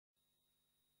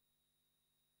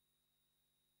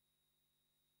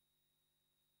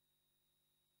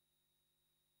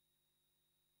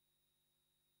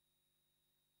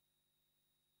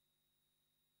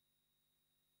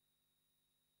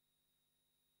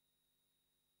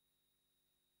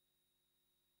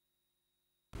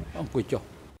Le président.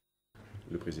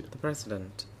 The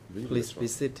President, Veuillez vous please asseoir. be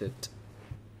seated.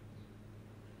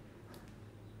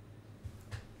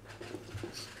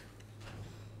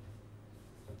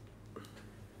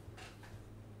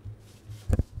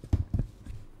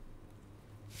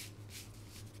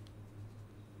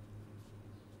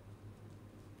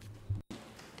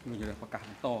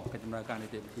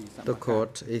 The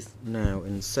court is now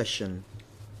in session.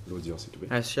 L'audience est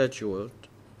ouverte. As scheduled,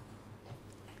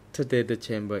 today the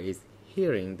chamber is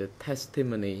hearing the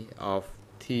testimony of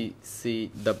Comme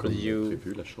TCW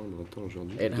prévu, la Chambre entend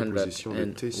aujourd'hui la 801. déposition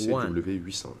de TCW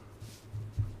 800.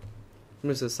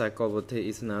 Mr. Sakovati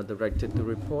is now directed to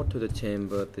report to the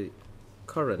chamber the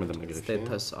current Madame la greffière,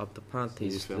 status of the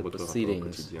parties veuillez to faire the votre rapport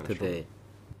proceedings quotidien à la today.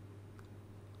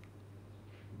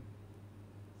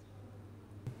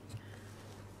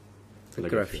 La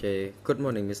Greffier, good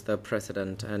morning, Mr.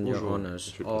 President and Your Bonjour, Honors.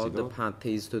 Monsieur le All the Président,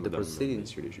 parties to the Mesdames, proceedings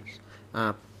Messieurs les juges.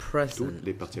 are present. Toutes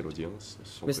les parties à l'audience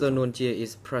sont Mr. présentes. Nuntia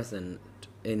is present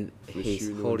in his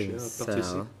Monsieur holding Nuntia cell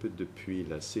participe depuis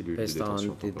la cellule de based on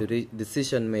détention the temporaire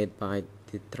decision made by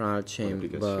the trial en chamber,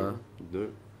 application de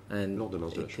and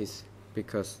l'ordonnance de la it Chambre. is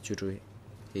because due to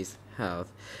his health.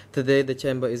 Today the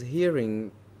chamber is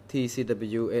hearing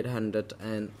TCW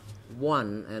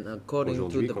 801, and according to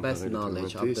Aujourd'hui, the best comparé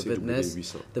knowledge à of the witness,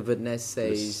 800, the witness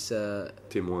says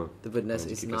témoin the witness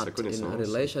indique is qu'à sa not in a connaissance,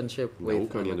 relationship n'a with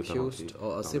aucun an lien de accused parenté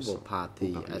or a par le civil sang ou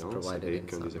party par as alliance provided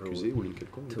avec in un des some accusés rule ou l'une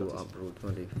quelconque des 2 parties. of Rule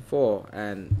 24,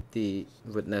 and the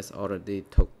witness already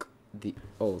took the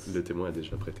oath. Le témoin a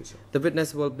déjà prêté ça. The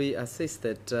witness will be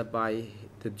assisted by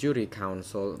the jury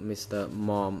counsel, Mr.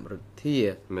 Mom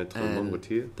Retier, Maître and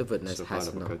Membretier the witness sera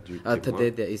has no. l'avocat du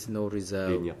Today témoin there is no et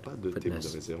reserve il n'y a pas de témoin de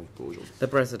witness. réserve pour aujourd'hui. The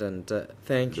President,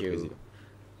 thank Le you. Président.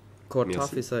 Court Merci.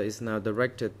 officer is now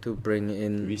directed to bring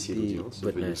in L'huissier the d'audience,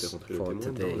 veuillez witness faire entrer le for témoin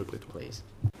dans today, le prétoire. please.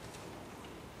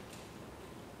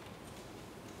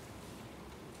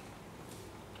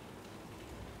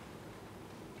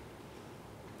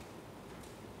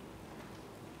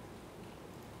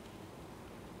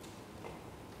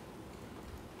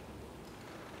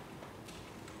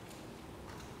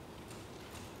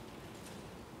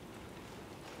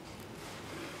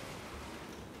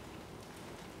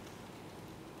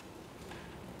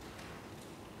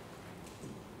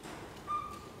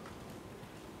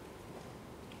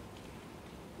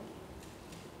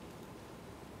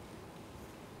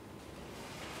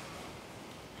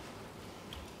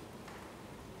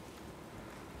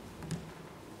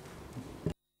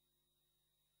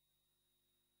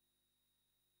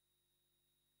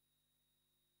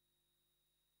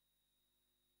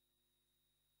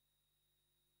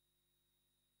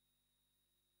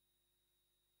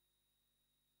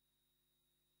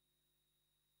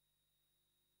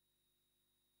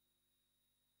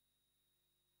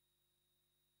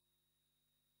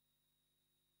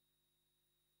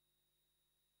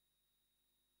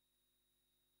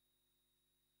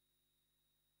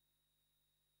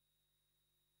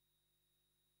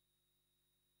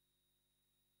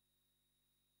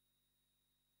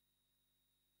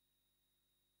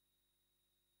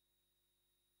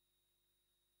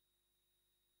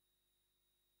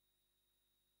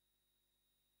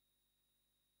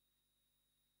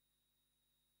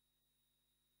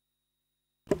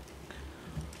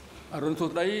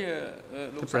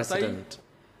 The President,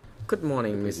 good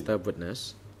morning, Mr.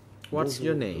 Witness. What's Bonjour,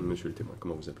 your name? Monsieur le témoin,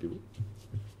 comment vous appelez-vous?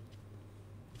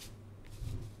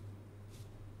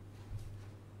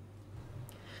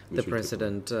 The Monsieur le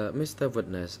President, Mr.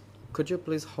 Witness, could you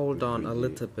please hold on a Veuillez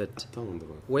little bit? attendre.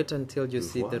 Wait until you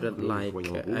see the red Voir le light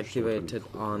voyant rouge sur votre activated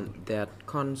micro. on that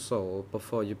console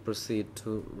before you proceed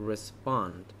to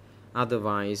respond.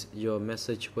 Otherwise, your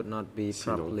message would not be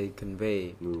Sinon, properly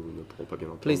conveyed. Nous ne pourrons pas bien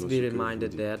entendre Please ce be que vous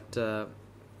reminded dites. that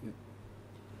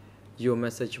your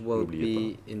message will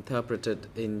N'oubliez be interpreted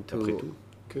Après into tout,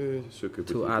 que ce que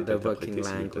two vous dites other est working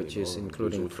interprété languages, simultanément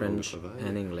including deux autres langues de French travail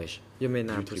and English. You may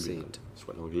now du tribunal, proceed.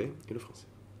 soit l'anglais et le français.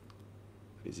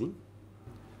 Allez-y.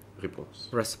 Réponse.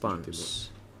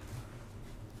 Response.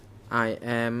 I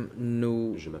am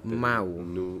Nu Je m'appelle Mao,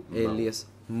 Nou Mao, alias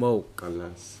Moke.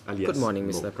 alias Good morning,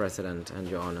 Mo. Mr. President and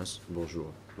Your Honors. Bonjour,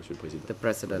 Monsieur le Président. The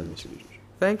President. Mesdames, Messieurs les juges.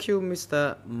 Thank you,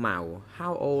 Mr. Mao.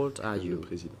 How old are Le you?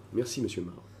 Président. Merci, Monsieur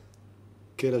Mao.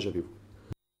 Quel âge avez-vous?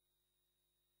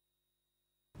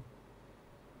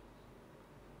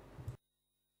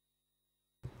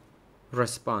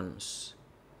 Response.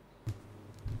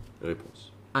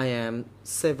 Réponse. I am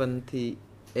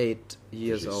 78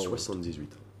 years J'ai old.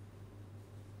 78 ans.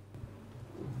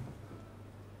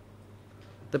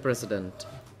 The President.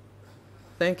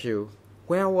 Thank you.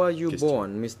 Where were you Question.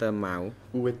 born, Mr. Mao?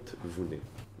 Où êtes-vous né,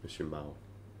 Monsieur Mao?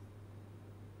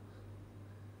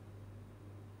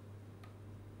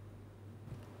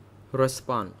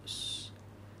 Response.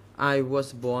 I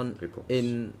was born Réponse.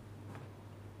 in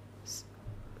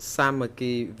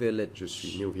Samaki village. Je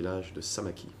suis né au village de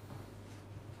Samaki.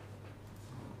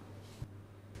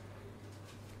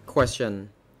 Question.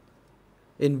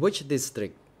 In which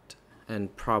district and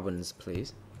province,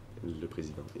 please? Le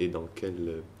président. Et dans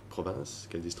quelle province,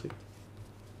 quel district?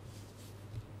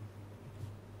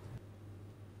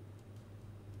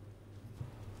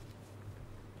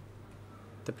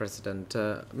 The President.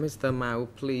 Mr. Mao,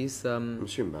 please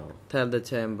Monsieur Mao, tell the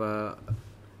chamber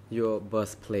your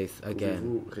birthplace again.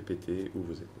 pouvez-vous répéter où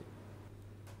vous êtes né?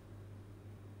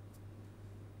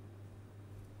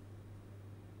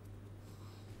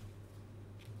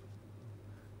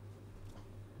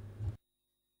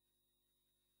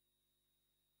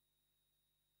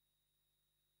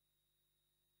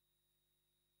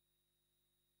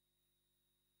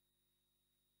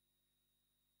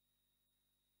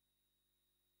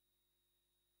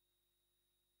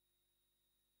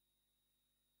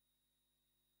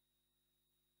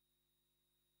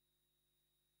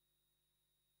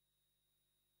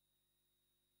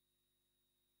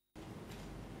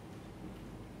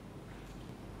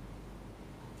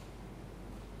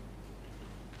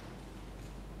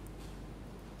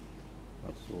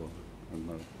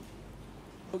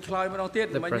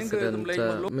 The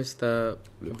President, Mr.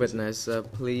 Witness,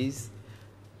 please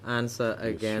answer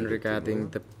again regarding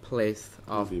the place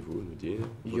of Pouvez-vous nous dire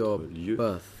your votre lieu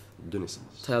birth? de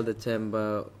naissance? Tell the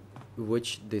chamber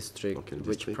which district, Dans quel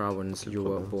which district, province quelle you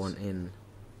were province? born in.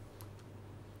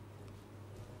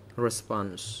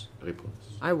 Response.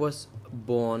 Réponse. I was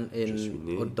born Je suis in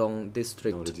né Udong dans le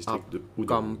district of district de Udong,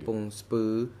 Kampong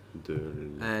Speu, de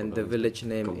la and the province village de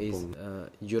name is Kampong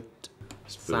Yut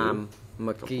Speu, Sam Kampong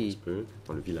Maki. Speu,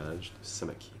 dans le village de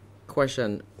Samaki.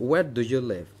 Question. Where do you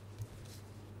live?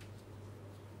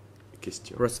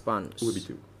 Question. Response. Où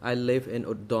habitez-vous? I live in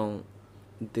Udong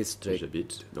district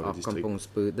J'habite dans le of district Kampong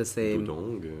Speu, the same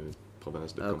d'Udong,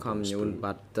 province de Kampong commune,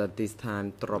 Speu. but this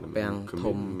time Dans la même Tropang commune,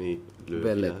 Thom mais le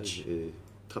village. village est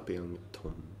Trapeang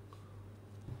Thom.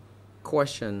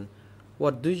 Question.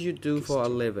 What do you do for a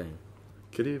Question. living?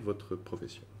 Quelle est votre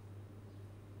profession?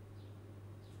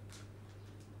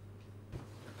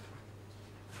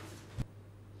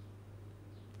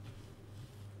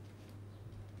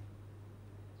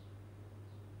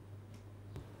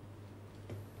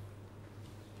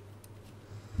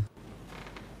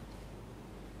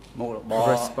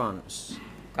 Response.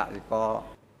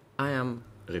 I am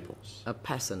Réponse. a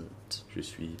peasant. Je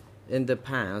suis In the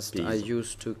past, I Paysan.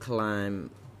 used to climb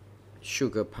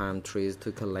sugar palm trees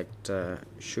to collect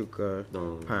sugar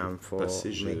dans le palm for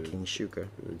passé, je making sugar.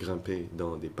 grimpais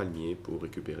dans des palmiers pour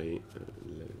récupérer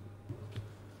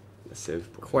la sève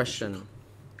pour faire du Question. sucre.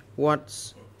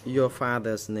 What's your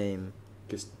father's name?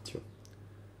 Question.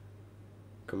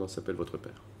 Comment s'appelle votre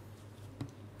père?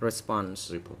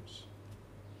 Response. Réponse.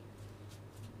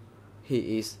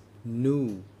 He is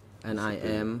Nu, and I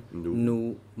s'appelle am Nu.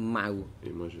 Nu Mao.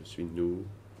 Et moi je suis Nou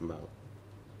Mao.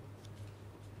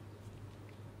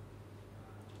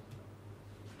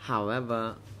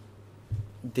 However,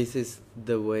 this is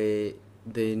the way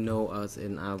they know us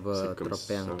in our C'est comme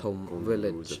ça Tropang Thom qu'on nous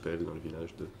village. appelle dans le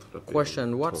village de Trapeang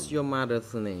Question. What's Thom. your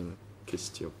mother's name?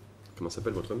 Question. Comment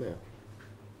s'appelle votre mère?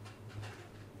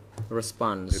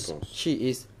 Response. Réponse. She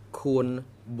is Kun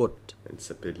But. Elle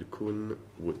s'appelle Kun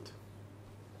Wood.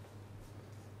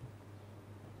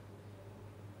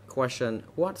 Question.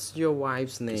 What's your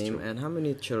wife's name Question. and how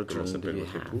many Comment children do s'appelle you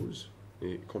votre have? épouse?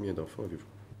 Et combien d'enfants avez-vous?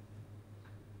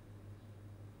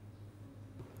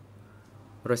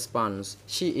 Response.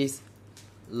 She is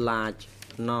large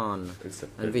non, Elle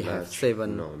s'appelle and we have Lach 7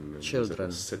 Non. Nous avons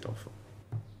children. 7 enfants.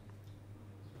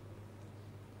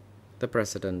 The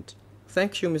President.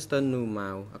 Thank you, Mr. Nu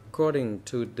Mao. According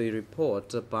to the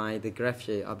report by the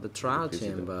greffier of the trial Le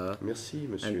président. chamber, Merci,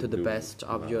 monsieur. and to the Nou best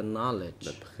of Mao. your knowledge,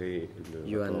 D'après le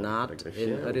you are rapport de la not greffière,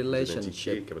 in a vous avez indiqué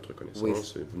relationship qu'à votre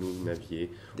connaissance, vous n'aviez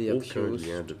the aucun accused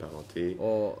lien de parenté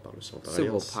or par le sang par civil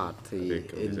alliance party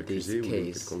avec in les accusés this ou même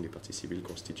case. quelconque des parties civiles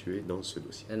constituées dans ce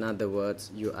dossier. In other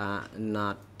words, you are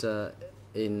not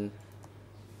in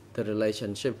the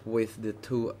relationship with the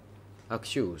two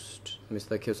accused,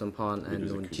 Mr. Kyusampon Les and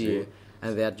deux Noon accusés Jie,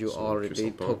 and that you sont already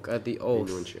Kyusampon took the et oath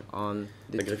Noon Jie. on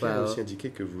the La greffière a aussi 12th indiqué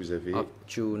que vous avez of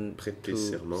June prêté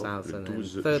serment le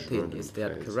 12 juin 2013. Is that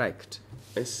 2013. correct?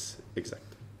 Est-ce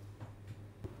exact?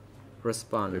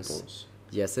 Response. Réponse.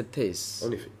 Yes, it is.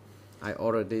 En effet, I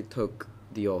already took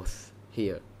the oath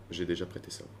here. j'ai déjà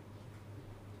prêté serment.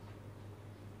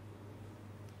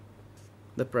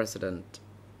 The President.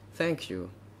 Thank you,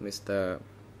 Mr.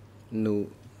 Nu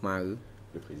Mao.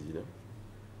 Le président.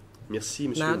 Merci,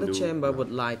 Monsieur Now the No chamber Mao.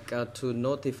 would like to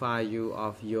notify you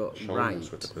of your La Chambre right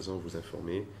souhaite à présent vous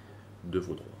informer de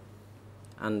vos droits.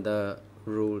 under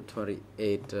Rule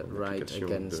 28, right application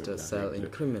against de la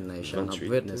self-incrimination of 28,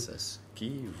 witnesses.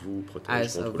 qui vous protège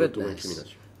As a contre witness,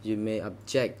 l'auto-incrimination. you may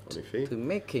object En effet, to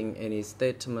making any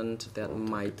statement that En tant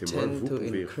que might témoin, tend vous to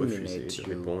pouvez refuser incriminate de you.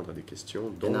 répondre à des questions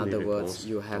In dont les other words, réponses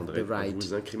you have the tendraient à right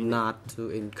vous incriminer. not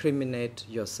to incriminate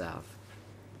yourself.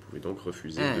 Vous pouvez donc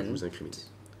refuser de And vous incriminer.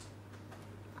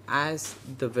 as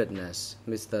the witness,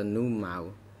 Mr. Nu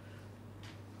Mao,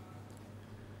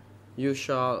 you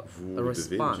shall Vous devez,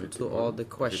 respond monsieur to témoin, all the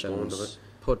questions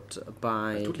put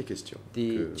À by toutes les questions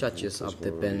the que judges vous of the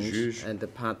poseront les bench juges and the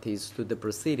parties to the et les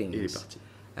proceedings, parties.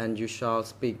 and you shall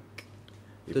speak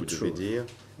Et the vous devez truth, dire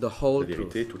the whole la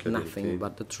vérité, truth, toute la nothing vérité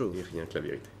but the truth. et rien que la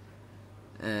vérité.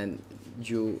 And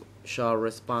you shall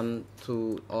respond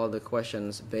to all the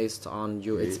questions based on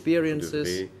your Et vous experiences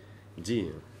devrez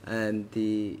dire, and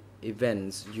the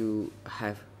events you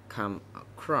have come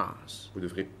across. vous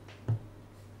devrez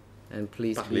And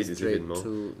please parler be des straight événements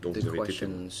to dont the vous avez été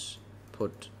questions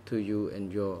put to you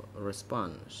in your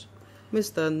response.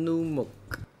 Mr. Nu Muk,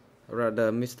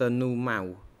 rather Mr. Nu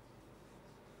Mao,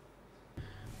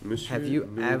 Monsieur have you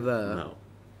No ever Mao,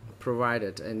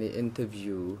 provided any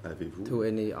interview avez-vous to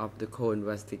any of the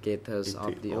co-investigators of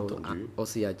été the entendu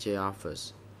OCIJ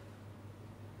office?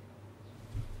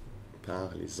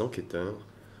 par les enquêteurs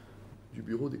du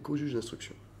bureau des co-juges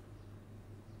d'instruction?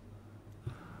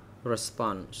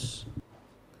 Response.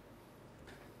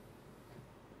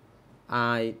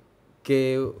 I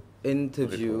gave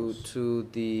interview Réponse. to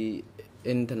the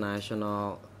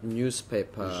international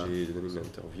newspaper. J'ai donné une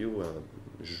interview à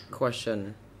Question.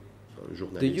 un Do you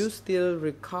journaliste, still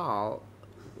recall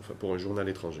enfin pour un journal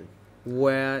étranger.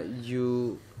 where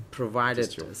you provided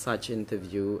Question. such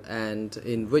interview and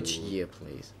in which Vous year,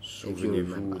 please, if you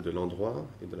Souvenez-vous remember? de l'endroit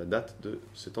et de la date de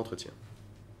cet entretien?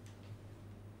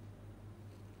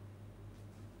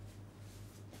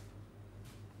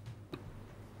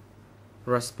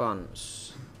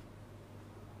 Response.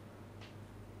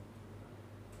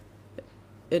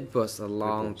 It was a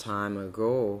long Réponse. time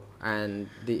ago, and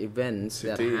the events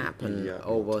that C'était il y happened a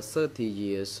over 30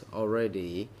 years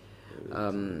already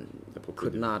À propos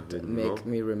could des not événements make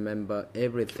me remember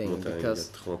everything remontent à il y a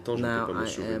because 30 ans, je ne peux now pas me I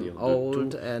souvenir am de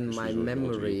old tout. and Je my suis memory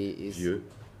aujourd'hui is vieux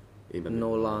et ma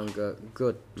no mémoire longer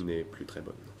good. n'est plus très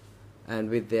bonne. And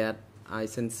with that, I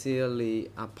sincerely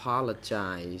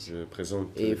apologize Je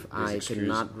présente if des I excuses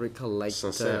cannot recollect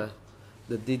sincères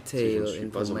the si je ne detailed suis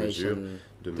pas en mesure information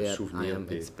de me that I souvenir am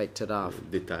des expected of.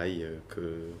 détails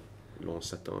que l'on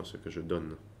s'attend à ce que je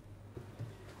donne.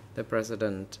 The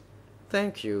President,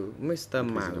 thank you, Mr. Le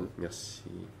Mao. Président, merci,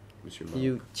 Monsieur Mao.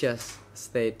 You just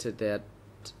stated that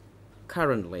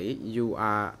currently you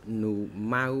are Nu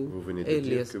Mao, Vous venez de dire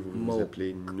alias que vous vous Mo.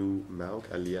 appelez Nu Mao,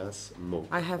 alias Mo.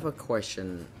 I have a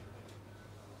question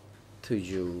to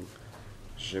you.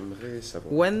 J'aimerais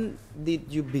savoir When did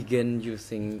you begin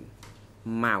using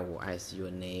Mao as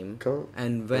your name? quand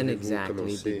And when avez-vous exactly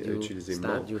commencé did à you utiliser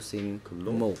start Mo using comme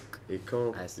nom Moke? et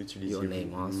quand as your utilisez-vous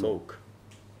name also? Moke?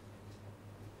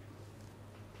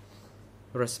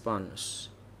 Response.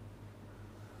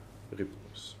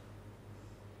 Réponse.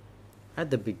 At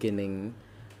the beginning,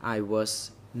 I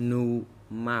was Nu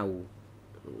Mao.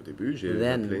 Au début, j'ai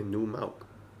Then- appelé Nu Mao.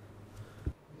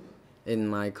 In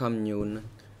my commune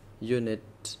unit,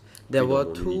 there Puis dans were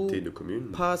mon two unité de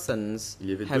commune, persons il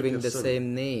y avait deux having the personnes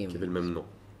same qui avaient le name. même nom.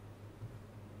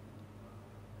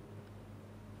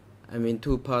 I mean,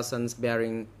 two persons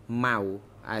bearing Mao Il y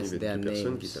as avait their deux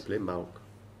personnes qui names. s'appelaient Mao.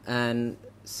 And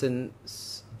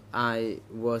since I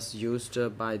was used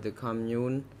by the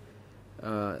commune,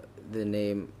 the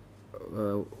name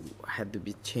had to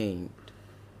be changed.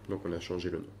 Donc on a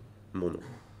changé le nom, mon nom.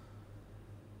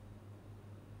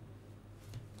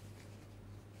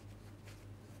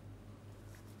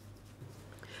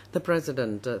 The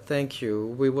President, thank you.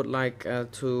 We would like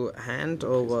to hand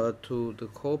over to the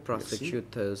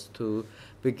co-prosecutors to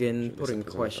begin Je laisse putting à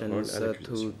présent la questions parole à to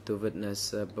l'accusation. the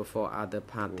witness before other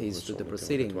Pour parties to son the interrogatoire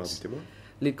proceedings. du témoin.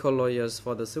 Lead co-lawyers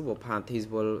for the civil parties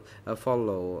will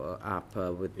follow up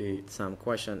with Et some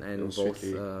questions, and ensuite, both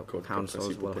les corps counsels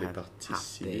principaux will pour les have parties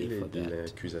half day civiles for et de that.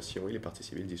 l'accusation et les parties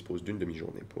civiles disposent d'une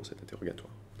demi-journée pour cet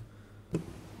interrogatoire.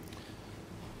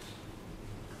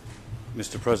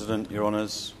 Mr. President, Your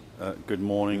Honours, good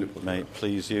morning. Le May it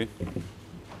please you.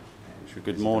 Monsieur le Good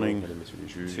Président, morning Mesdames, Messieurs les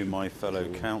juges, to my fellow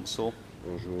bonjour. counsel,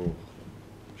 Bonjour,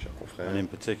 chers and confrères, in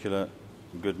particular,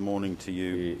 good morning to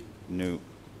you, et Nu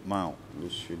Mao.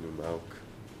 Monsieur Noumauk.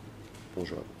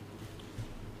 Bonjour.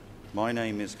 My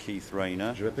name is Keith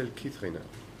Rayner. Je m'appelle Keith Rayner.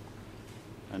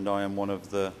 and I am one of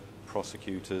the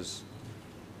prosecutors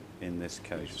in this Je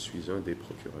case. suis un des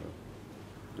procureurs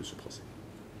de ce procès.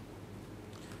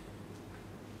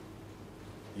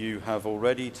 You have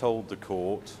already told the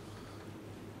court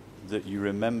that you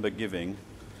remember giving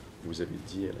Vous avez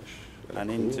dit à la an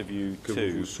cour interview que vous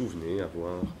to vous souvenez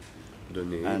avoir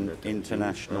donné an une interview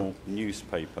international à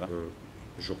newspaper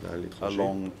un journal a étranger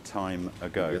long time il y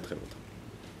ago. a très longtemps.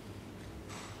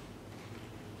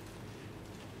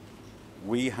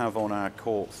 We have on our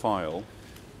court file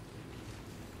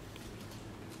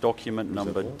document Nous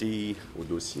number avons au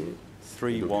dossier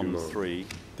D313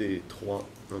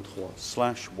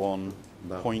 D313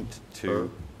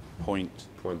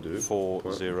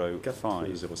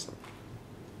 /1.2.405.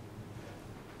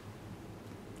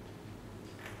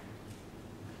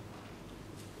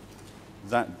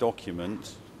 That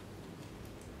document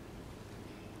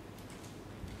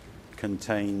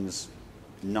contains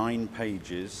 9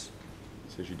 pages Il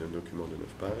s'agit d'un document de 9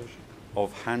 pages,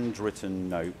 of handwritten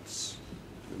notes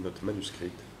une note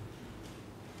manuscrite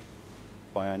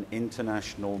by an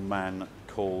international man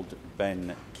called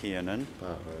Ben Kiernan,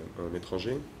 par un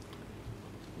étranger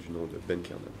du nom de Ben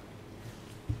Kiernan.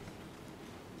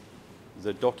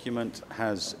 The document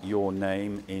has your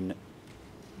name in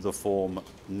the form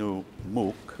Nu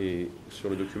Muk, Et sur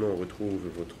le document, on retrouve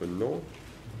votre nom,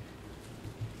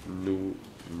 Nou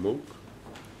Mok,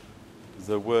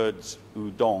 the words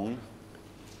Udong,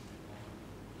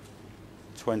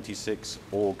 26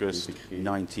 August Il est écrit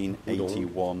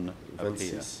 1981 appear.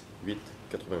 26 8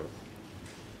 81.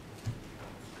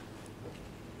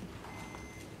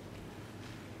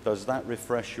 Does that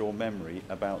refresh your memory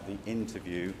about the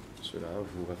interview Cela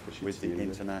vous with the rafraîchit-il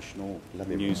international la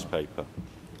mémoire newspaper?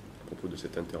 à propos de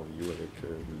cette interview avec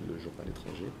le journal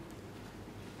étranger?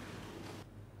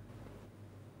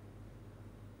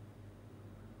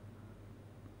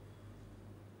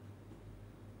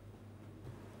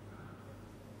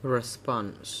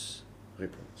 Response.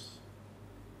 Réponse.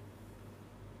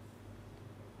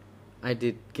 I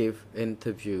did give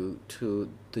interview to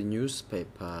the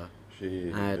newspaper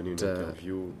J'ai at donné une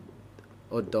interview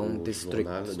Odong au district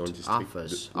journal dans le district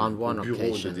office de, on au one bureau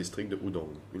occasion, de district de Udong.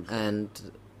 Une fois. and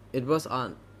it was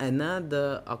on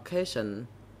another occasion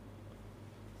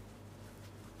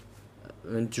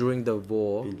during the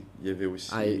war. Il y avait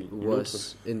aussi I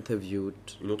was interviewed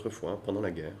une autre fois pendant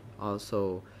la guerre.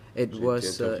 also. It J'ai was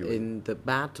été interviewé. in the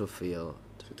battlefield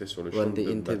C'était sur le champ when the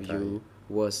de interview bataille.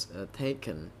 was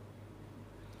taken,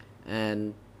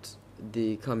 and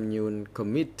the commune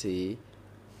committee Et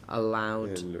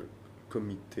allowed le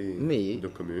comité me de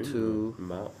commune to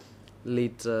m'a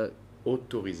lead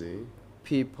autorisé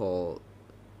people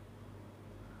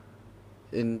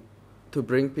in to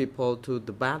bring people to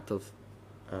the battle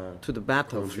à to the conduire des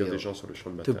battlefield, gens sur le champ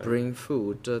de to bataille bring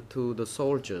food to the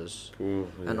soldiers, pour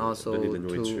and also donner de la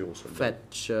nourriture to aux soldats,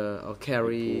 fetch or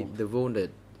carry pour the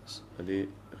wounded, aller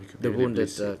the récupérer les wounded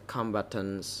blessés.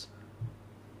 combatants,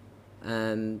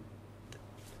 and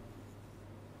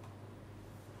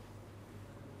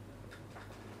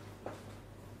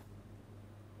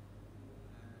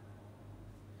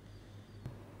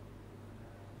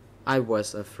I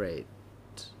was afraid.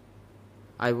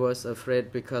 I was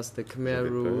afraid because the Khmer J'avais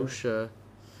peur. Rouge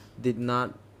did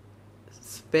not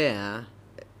spare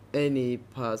any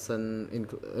person,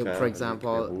 Car for les example,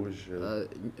 Khmer Rouges,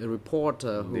 a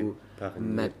reporter who n'épargnaient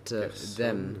met personne.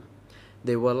 them.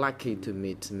 They were lucky to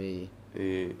meet me.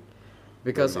 Et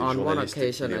Because les on one journalistes qui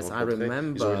occasion, les as I rencontraient,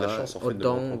 remember, ils ont eu la chance, en fait, de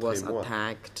Odong rencontrer was moi.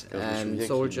 attacked car je me and souviens qu'une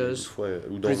soldiers fois,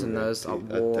 Udong prisoners a of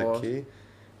été war attaqué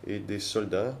et des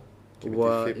soldats qui avaient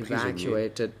were été faits prisonniers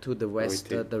evacuated to the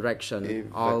west été direction, évacués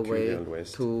all the way vers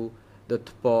l'ouest. to the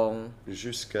Tpong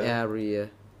jusqu'à area,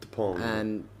 Tpong.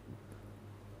 and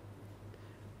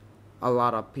a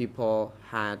lot of people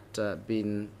had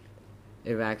been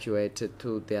evacuated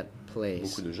to that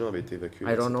place. Beaucoup de gens avaient été évacués.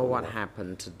 I à don't cet know what endroit.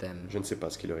 happened to them. Je ne sais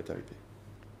pas ce qui leur est arrivé.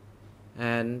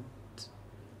 And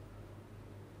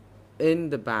in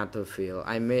the battlefield,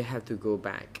 I may have to go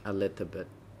back a little bit.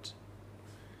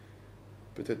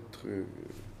 Peut-être que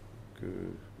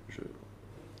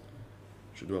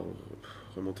je dois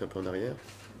remonter un peu en arrière.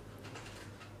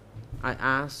 I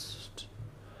asked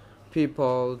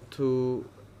people to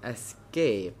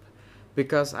escape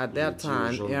because at that J'ai dit aux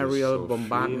time gens de aerial s'enfuir,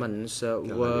 bombardments car à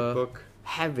were l'époque,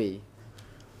 heavy.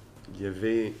 il y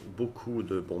avait beaucoup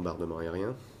de bombardements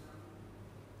aériens.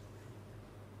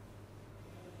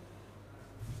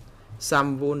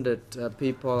 Some wounded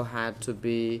people had to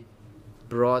be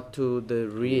brought to the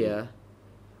rear,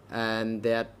 and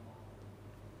that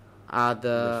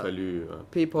other fallu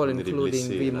people, emmener des including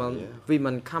blessés à women, l'arrière.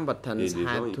 women combatants, Et les gens,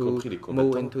 had y to compris les move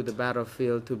combattantes, into the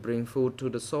battlefield to bring food to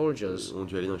the soldiers. ont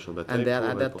dû aller dans les champs de bataille And then pour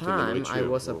at that apporter de la time, I nourriture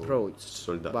was aux approached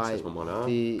soldats. C'est à by ce moment-là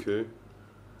the que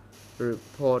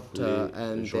reporter, les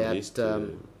and journalistes that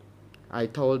I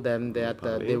told them that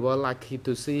parlé. they were lucky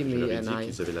to see je me, leur ai and dit I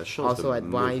qu'ils avaient la chance also de me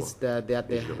advised voir. that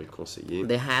Et je leur ai conseillé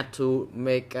they had to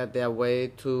make their way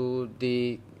to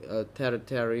the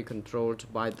territory controlled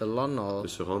by the Lonol. de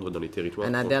se rendre dans les territoires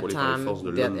And at that contrôlés par les time, forces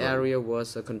de that Lon Nol. area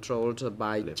was controlled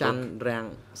by l'époque, Chan Rang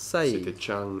Say. C'était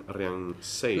Chan Riang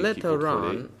Say qui Later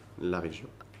contrôlait on, la région.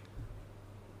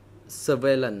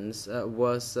 surveillance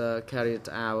was carried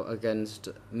out against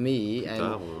me, Plus and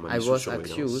tard, on m'a I mis sous was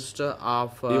surveillance. accused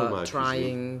of Et on m'a accusé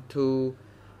trying to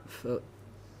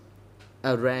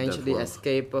arrange the d'avoir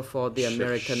escape for the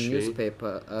American cherché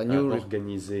newspaper, à news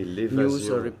organiser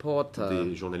l'évasion reporter.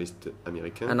 des journalistes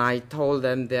américains. And I told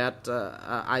them that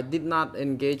I did not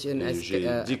engage in Et j'ai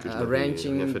dit que je n'avais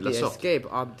arranging rien fait de la the sorte. escape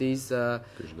of these Que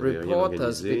je n'avais rien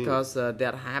reporters organisé. because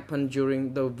that happened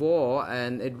during the war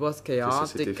and it was Que ça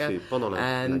s'était chaotic, fait pendant la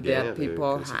and guerre, that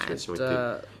people que la situation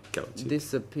had était chaotique.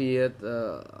 disappeared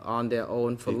on their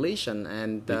own volition,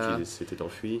 and Et qu'ils s'étaient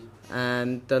enfuis.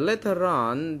 later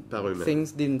on Par eux-mêmes.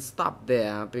 things didn't stop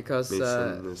there because Mais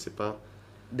ça ne s'est pas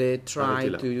they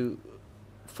tried là. to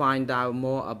find out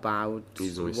more about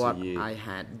Ils ont what essayé I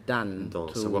had done d'en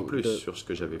to savoir plus the sur ce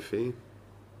que j'avais fait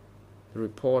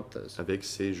reporters. avec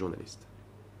ces journalistes.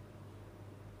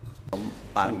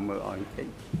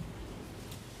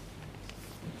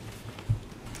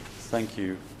 Thank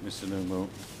you, Mr. Numu.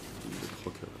 Le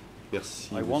procureur.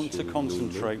 Merci. I want to Monsieur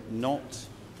concentrate not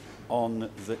on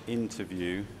the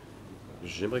interview.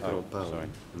 J'aimerais que Oh, l'on parle. sorry.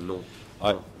 Non.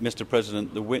 Mr.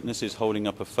 President, the witness is holding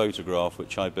up a photograph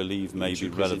which I believe may Monsieur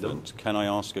be le Président, relevant. Can I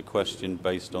ask a question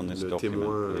based on this Le document,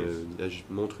 témoin please?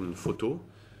 montre une photo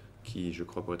qui, je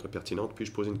crois, pourrait être pertinente.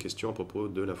 Puis-je poser une question à propos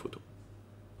de la photo?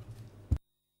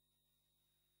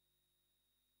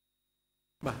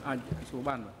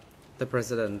 The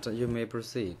President, you may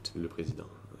proceed. Le président,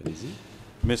 allez-y.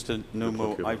 Mr. Numu,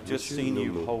 procureur. I've just Monsieur seen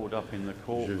you Numu, hold up in the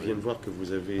Je viens de courtroom voir que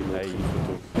vous avez montré a une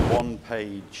photo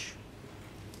one-page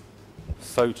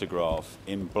photograph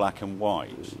in black and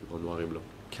white. en noir et blanc.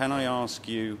 Can I ask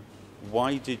you,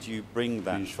 why did you bring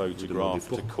that Puis-je vous demander photograph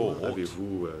to pourquoi court?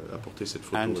 avez-vous apporté cette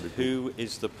photo And avec vous? who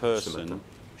is the matin? person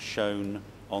shown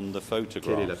on the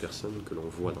Quelle est la photograph? personne que l'on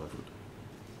voit dans la photo?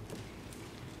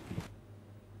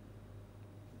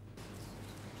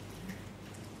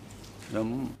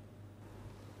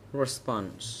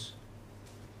 Response.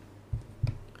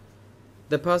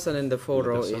 The person in the La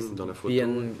photo is personne dans la photo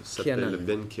Ben s'appelle Kiernan.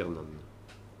 Ben Kiernan.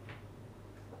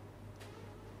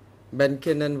 Ben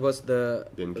Kiernan was the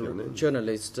Ben Kiernan,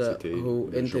 journalist c'était who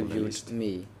le interviewed journaliste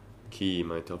me. Qui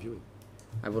m'a interviewé.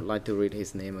 I would like to read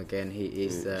his name again. He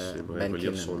is J'aimerais Ben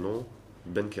relire son Kiernan, nom,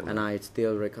 Ben and Kiernan. I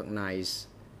still recognize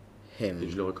Et him.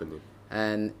 je le reconnais.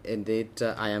 And indeed,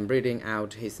 I am reading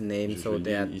out his name so Je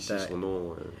that lis ici son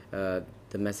nom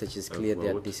the message is clear voix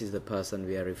that haute. this is the person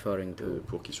we are referring to.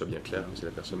 pour qu'il soit bien clair que c'est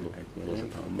la personne dont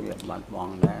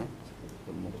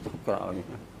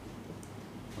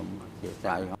je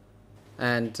parle.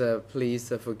 And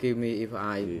please forgive me if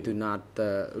I Et do not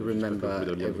vous remember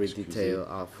devriez every m'excuser detail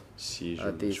of Si je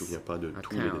ne me this souviens pas de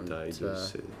tous les account, détails de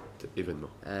cet événement.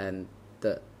 and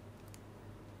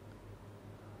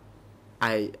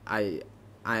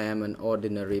I am an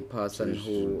ordinary person Je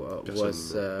suis who une personne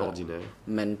was ordinaire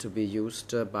meant to be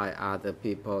used by other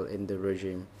people in the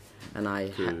regime, and I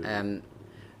que am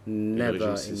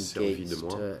never régime s'est servi de engaged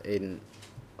moi. in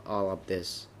all of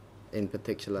this, in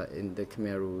particular in the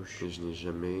Khmer Rouge. et je n'ai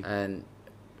jamais And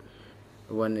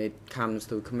when it comes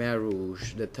to Khmer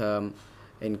Rouge, the term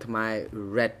in Khmer,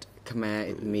 Red Khmer,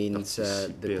 it means the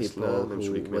participé à people cela, même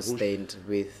sur les who Khmer were rouges. stained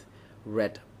with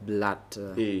red blood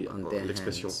Et on their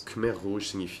l'expression hands. Khmer rouge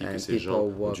signifie que And ces gens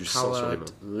people ont were du sang sur les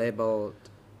colored, mains. labeled,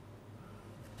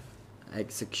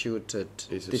 executed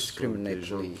Et ce sont des gens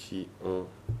discriminatorily. qui ont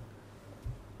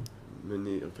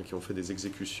qui ont fait des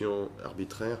exécutions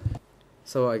arbitraires.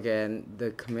 So again,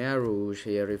 the Khmer Rouge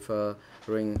here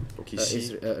referring Donc is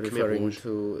ici, Khmer referring rouge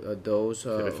to those fait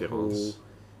who référence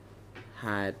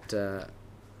had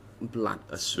blood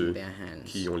à in ceux their hands.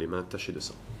 qui ont les mains tachées de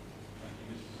sang.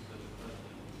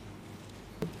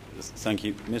 Thank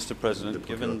you. Mr. President, Le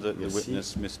given procureur, that the merci.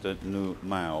 witness, Mr. Nu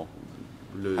Mao,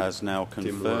 Le has now témoin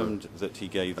confirmed that he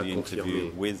gave the a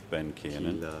interview confirmé with Ben qu'il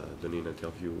Kiernan, a donné une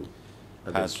interview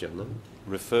à Ben Has Kiernan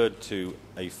referred to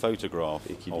a photograph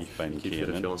et qui of Ben fait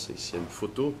Kiernan, référence ici à une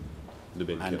photo de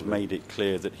Ben and Kiernan made it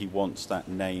clear that he wants that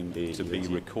name et to il a be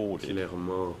dit recorded.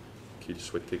 clairement qu'il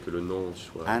souhaitait que le nom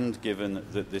soit and given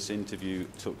that this interview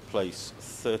took place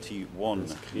 31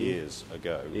 years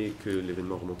ago, et que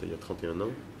l'événement remonte à il y a 31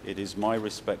 ans, it is my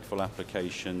respectful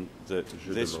application that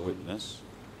Je this demande witness,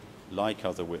 like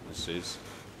other witnesses,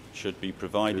 should be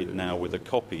provided now with a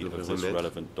copy of this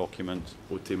relevant document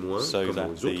aux témoins, so comme that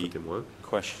aux autres the témoins,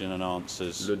 question and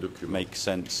answers le document make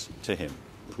sense to him.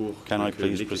 pour Can I que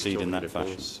please les proceed questions in et les that fashion?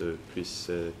 réponses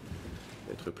puissent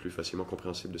être plus facilement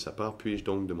compréhensibles de sa part. Puis-je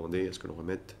donc demander à ce que l'on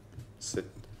remette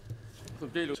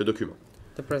ce document?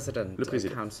 The President, Le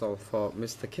président. counsel for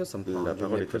Mr. Kyusampong, La you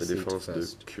parole may est à la proceed défense de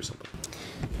first. Kyusampong.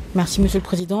 Merci, Monsieur le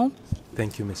Président.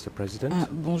 Thank you, Mr. President.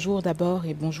 Bonjour d'abord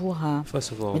et bonjour à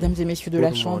First of all, Mesdames et Messieurs de la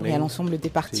good Chambre et à morning l'ensemble des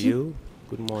to partis. you.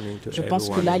 Good morning to Je pense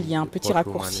que everyone là, in il y a un the petit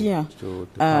courtroom raccourci and to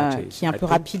the parties. qui est un I peu think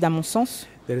rapide à mon sens,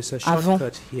 there is a avant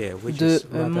shortcut here which de is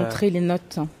rather montrer les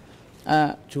notes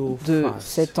too de fast.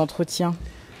 cet entretien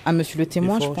à Monsieur le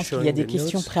témoin. Je Before pense qu'il y a showing des the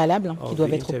questions notes préalables qui of doivent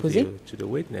the être posées, interview to the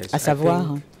witness, à I savoir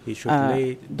think he should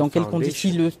lay dans the quelles conditions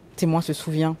foundation. le témoin se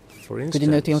souvient For que des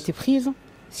notes ont instance, été prises,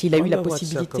 s'il a eu la under what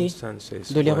possibilité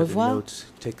circumstances de les were the revoir. notes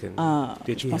taken?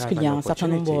 Je Did he pense have qu'il y a an un certain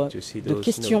nombre opportunity to see de those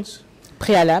questions notes?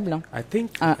 préalables I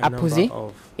think à a number poser.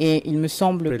 of Et il me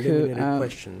semble que preliminary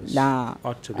questions la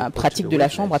ought to be put to pratique the de la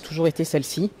witness. Chambre a toujours été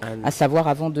celle-ci, And à savoir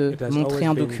avant de it has montrer always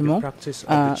un been the document, practice of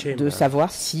the de chamber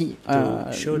savoir si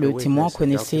to show the le témoin witness the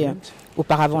connaissait document,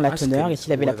 auparavant to la ask teneur him et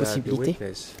s'il avait la whether the possibilité,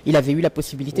 witness il avait eu la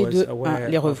possibilité was de aware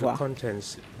les of the revoir.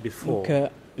 contents before Donc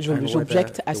and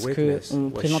j'objecte à whether ce the witness qu'on was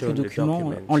présente le shown the document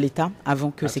document en l'état avant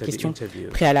que ces after the questions interview.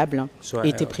 préalables So aient I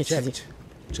été précisées. object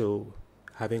to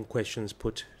having questions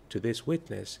put to this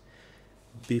witness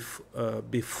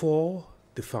before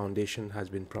the foundation has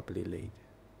been properly laid.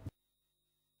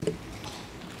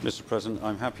 Mr. President,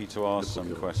 I'm happy to ask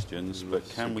some questions, but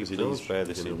Monsieur can le we Président, please bear je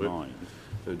this suis in bien heureux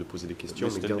mind? de poser des questions,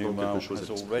 mais Mr. gardons Numau quelque chose à has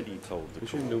l'esprit. already told the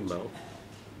Monsieur court Numau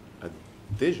a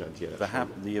déjà dit à la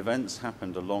Chambre the events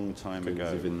happened a long time que les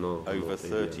ago, événements over remontent il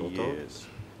y a 30 longtemps, years,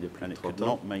 il y a plus and de it could 30 ans,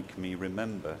 not make me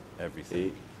remember et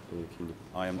everything. qu'il ne-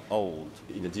 I am old,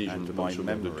 il a dit je ne and peux pas me my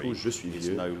souvenir de memory tout, je suis is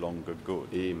vieux no longer good.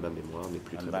 et ma mémoire n'est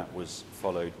plus très And bonne. that was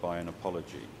followed by an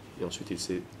apology. Et ensuite il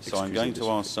s'est So I'm excusé going de to ce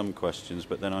ask fait. some questions,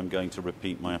 but then I'm going to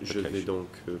repeat my Je vais application.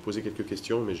 donc poser quelques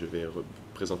questions, mais je vais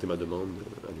présenter ma demande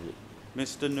à nouveau.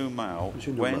 Mr. Numau,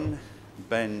 Monsieur Numau. when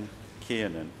Ben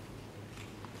Kiernan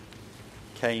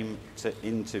came to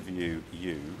interview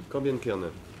you, Quand Ben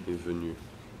Kiernan est venu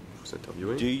vous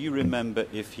interviewer, do you remember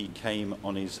if he came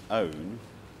on his own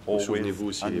or Vous souvenez-vous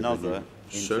with s'il est another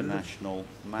venu seul international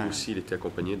man? ou s'il était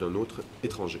accompagné d'un autre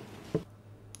étranger?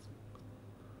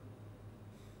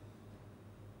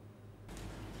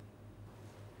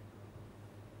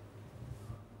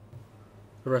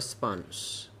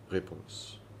 Response.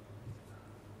 Réponse.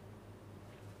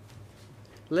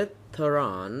 Later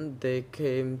on, they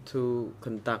came to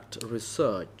conduct Plus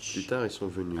research tard, ils sont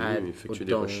venus at effectuer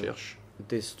des Udon recherches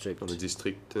district, dans le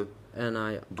district and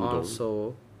I d'Udon.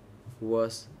 also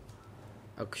was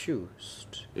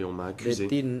accused. et on m'a They accusé.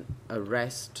 didn't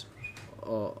arrest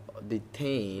or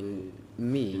detain Ils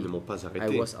me. ne m'ont pas I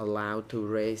arrêté. was allowed to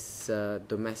raise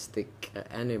domestic On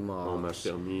m'a animals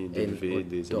permis in d'élever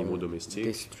des animaux Udon domestiques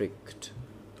district.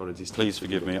 dans le district. Please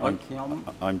forgive me.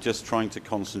 I'm just trying to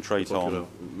concentrate Procureur,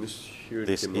 on. Monsieur le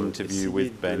this témoin, interview essayez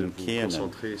with de Ben vous Kiernan.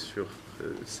 concentrer sur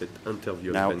cette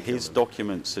interview Now, avec Ben his Kiernan.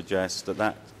 document suggests that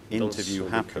that Dans interview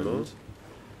son happened document,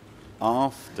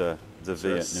 after the Ça,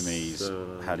 Vietnamese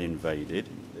had invaded,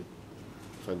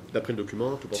 enfin, d'après le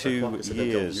document, tout porte à 2 croire que cette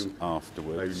years interview a eu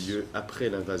afterwards, lieu après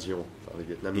l'invasion par les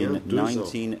Vietnamiens, in 2 ans après,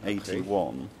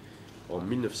 1981, en on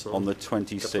 1900, the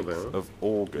 26th of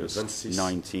August 26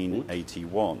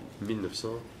 1981. 1900.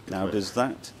 Now, does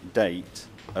that date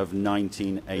of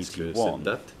Est-ce que cette 1981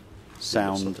 date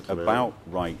sound 1981, about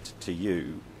right to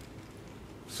you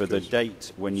for the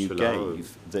date when you cela,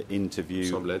 gave the interview?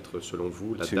 semble être, selon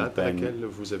vous, la to date à Ben laquelle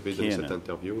vous avez donné cette Kiernan.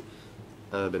 interview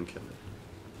à Ben Kiernan?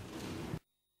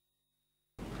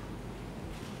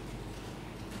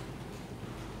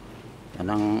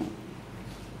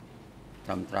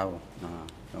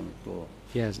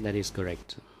 Yes, that is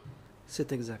correct.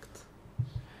 C'est exact.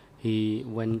 He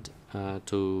went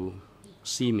to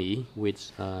see me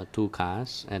with 2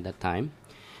 cars at that time.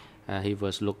 He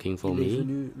was looking for Il est me,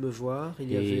 venu me voir,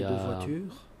 il y avait Et, 2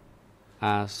 voitures.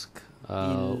 asked Il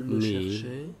me me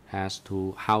cherchait. as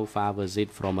to how far was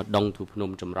it from Adong to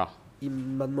Phnom Cham Il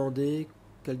m'a demandé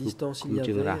quelle distance il y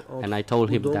avait Rah. entre And I told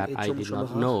him Udon that et I Chom did Chom not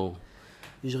Rah. know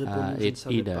Et j'ai répondu que je ne it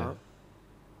savais either. pas.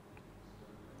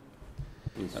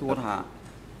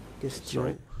 Question.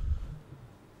 Sorry.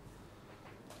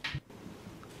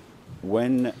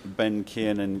 When Ben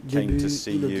Kiernan came to Début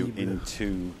see you inaudible. in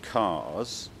 2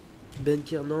 cars, Ben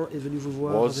Kiernan est venu vous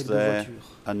voir was avec 2 there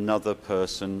voitures. another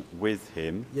person with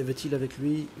him, Y avait-il avec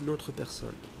lui une autre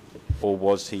personne? or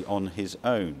was he on his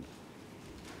own,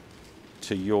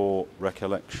 to your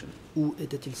recollection? Ou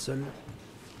était-il seul,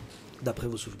 d'après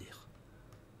vos souvenirs?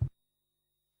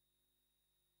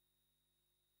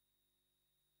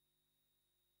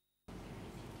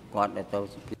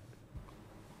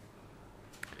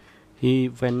 He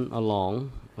went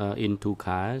along in 2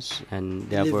 cars, and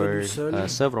there Il est venu were seul.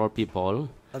 Several people,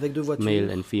 Avec 2 voitures,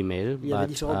 male and female. Il y avait But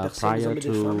différentes personnes, des prior hommes et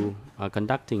des femmes. to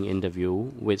conducting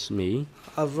interview with me,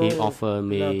 avant he offered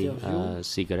me l'interview, a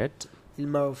cigarette, il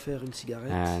m'a offert une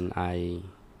cigarette and I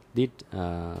did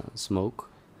smoke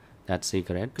that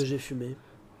cigarette. que j'ai fumée.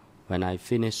 When I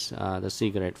finished the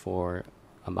cigarette for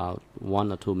about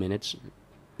 1 or 2 minutes,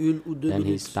 Une ou 2 then he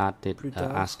minutes started plus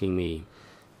tard, asking me.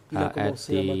 il a at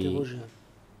commencé à the m'interroger.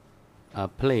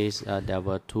 Place, there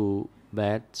were 2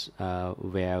 beds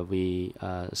where we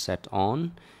sat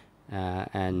on,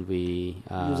 and we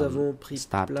Nous avons pris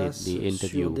started place the sur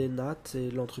interview. des nattes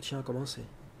et l'entretien a commencé.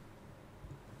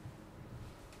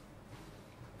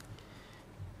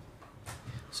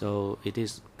 So it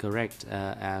is correct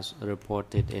as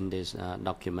reported in this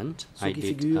document. Ce I qui did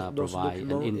figure dans ce provide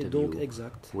an document est donc interview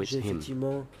exact. with J'ai him.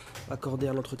 effectivement accordé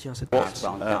à l'entretien cette What,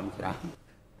 personne.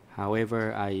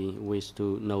 However, I wish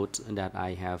to note that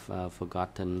I have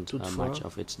forgotten Toutefois, much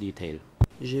of its detail.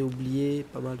 J'ai oublié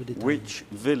pas mal de détails. which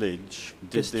village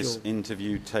did this Question.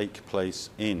 interview take place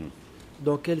in?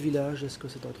 Dans quel village est-ce que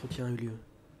cet entretien a eu lieu?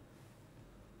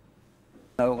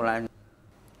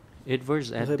 It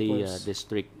was at the Réponse.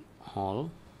 district hall.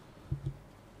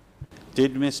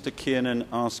 Did Mr. Kiernan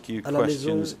ask you À la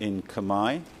questions maison. in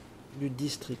Khmer Du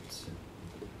district.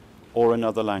 or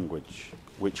another language,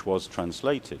 which was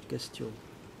translated? Question.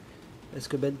 Est-ce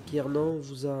que Ben Kiernan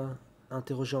vous a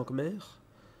interrogé en khmer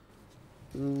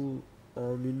ou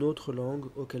en une autre langue,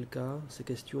 auquel cas ces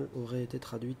questions auraient été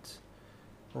traduites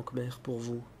en khmer pour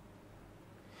vous?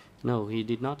 No, he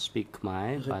did not speak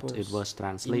Khmer, but it Réponse. was Il ne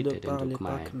translated into parlait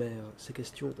pas Khmer. khmer. Ces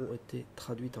questions ont été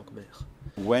traduites en khmer.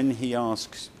 When he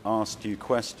asked you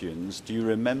questions, do you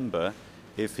remember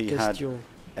if he had Question.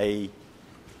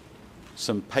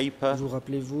 some paper Vous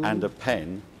rappelez-vous and a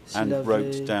pen s'il and avait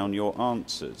wrote down your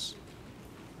answers?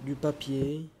 du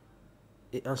papier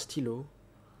et un stylo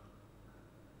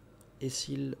et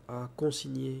s'il a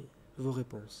consigné vos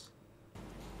réponses?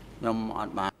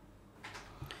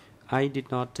 I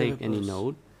did not take any Réponse.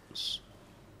 notes.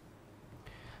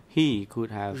 He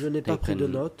could have Je n'ai pas pris de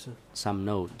taken notes. some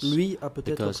notes Lui a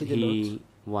peut-être because pris des notes he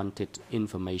wanted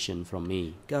information from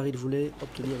me. car il voulait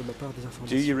obtenir de ma part des Do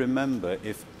informations. you remember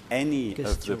if any of the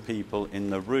Question. people in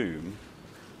the room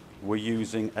were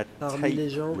using a Parmi les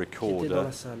tape gens qui étaient dans recorder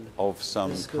la salle, of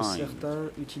some est-ce que kind? certains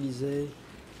utilisaient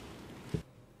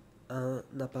un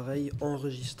appareil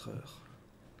enregistreur?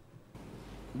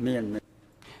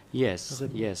 Yes,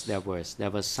 Réponse. yes, there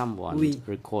was someone Oui.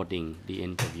 recording the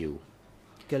interview,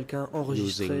 Quelqu'un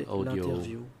enregistrait Using audio.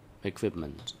 l'interview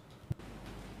equipment.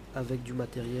 avec du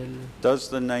matériel. Does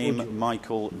the name Audio.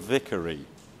 Michael Vickery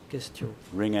Question.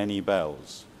 ring any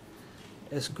bells?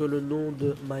 Est-ce que le nom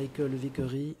de Michael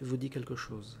Vickery vous dit quelque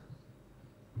chose?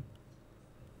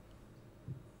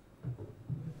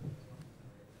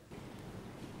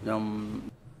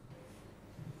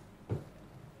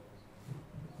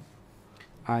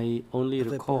 I only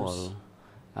Réponse.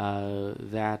 recall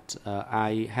that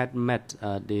I had met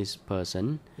this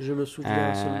person Je me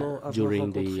souviens seulement avoir during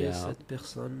rencontré the cette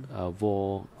personne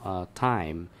war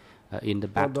time. In the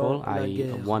battle, Pendant la I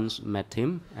guerre. once met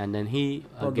him, and then he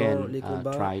Pendant again les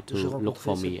combats, tried j'ai to look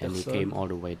for rencontré me, cette and he personne. came all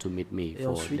the way to meet me Et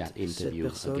for ensuite, that cette interview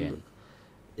personne again.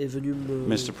 est venu me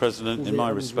Mr. President, in trouver my à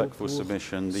nouveau respectful pour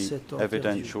submission, the cette interview.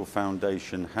 evidential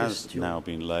foundation has Question. now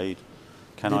been laid.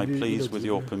 Can I Début please, with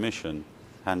your inaudible. permission,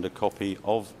 hand a copy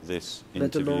of this Maintenant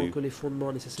interview que les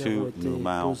fondements nécessaires ont to été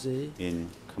Numao posés, in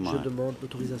je Khmer? demande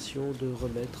l'autorisation de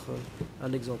remettre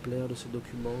un exemplaire de ce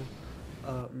document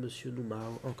à M.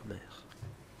 Numao en khmer.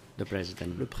 The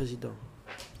President, Le président.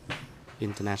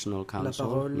 International Council,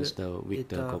 parole Mr. Victor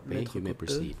est à Koppe, Maître you may Koppe.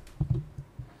 proceed.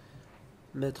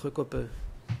 Maître Koppe.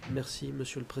 Merci,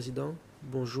 Monsieur le Président.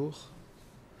 Bonjour.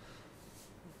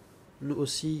 Nous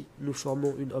aussi, nous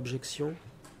formons une objection.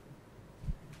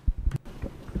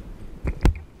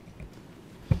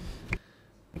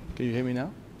 Can you hear me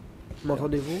now?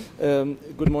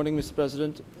 M'entendez-vous? Good morning, Mr.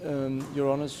 President. Your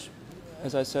Honours,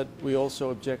 as I said, we also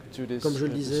object to this Comme je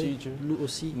le disais, procedure. nous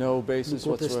aussi, No nous basis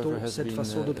whatsoever contestons has cette been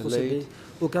façon de laid. procéder.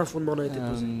 Aucun fondement n'a été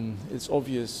posé. It's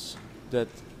obvious that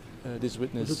this De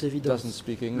witness toute doesn't évidence,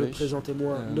 speak le English. présent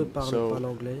témoin ne parle so pas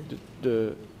l'anglais.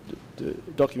 The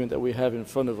document that we have in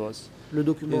front of us Le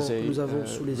document is que nous a avons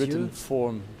sous les written yeux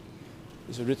form,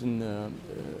 is a written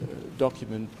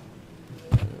document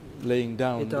laying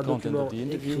down est the un content document of the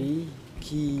interview. écrit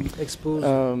qui expose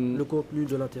le contenu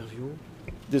de l'interview.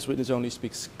 This witness only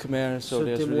speaks Khmer, so Ce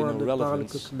there's really témoin no ne parle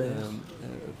relevance que khmer.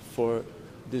 For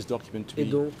this document to Et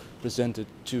be donc, presented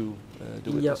to the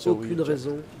il n'y a witness. So we aucune object.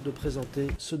 raison de présenter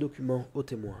ce document au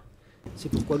témoin. C'est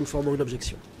pourquoi nous formons une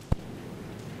objection.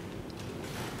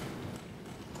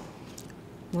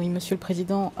 Oui, Monsieur le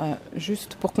Président,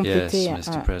 juste pour compléter Yes,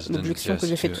 Mr. President, l'objection que just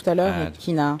j'ai faite to tout à l'heure et add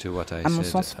qui n'a, to what I à mon said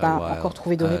sens, a pas while encore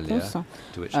trouvé de earlier, réponse.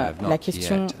 to which I have La not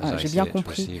question, yet, as I j'ai see bien it,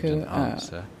 compris received que an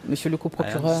answer. Monsieur le I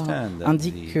coprocureur understand that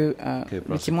indique the que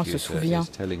le témoin se co-prosecutor souvient is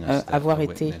telling us that avoir the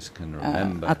été witness can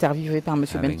remember interviewé par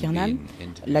Monsieur Ben having Kiernan. been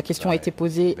interviewed La question a by été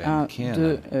posée Ben de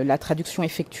Kiernan. la traduction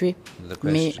effectuée, The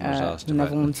mais question was asked nous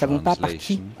about ne the savons pas par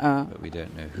qui translation, but we don't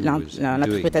know who was doing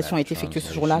l'interprétation a that été effectuée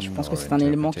ce jour-là. Je pense que c'est un translation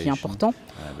élément qui est or important.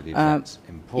 interpretation. I believe that's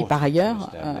Et par important ailleurs,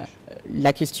 to establish.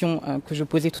 la question que je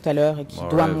posais tout à l'heure et qui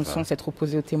doit, à mon sens, être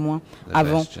posée au témoin The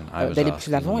avant question I was d'aller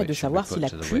plus asking, avant est de which should be savoir put s'il a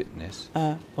to the pu witness,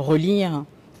 relire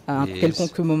à un is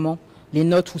quelconque moment les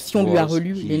notes ou si on lui a was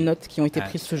relu he les notes qui ont été at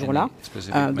prises ce any jour-là,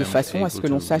 specific de moment façon à ce que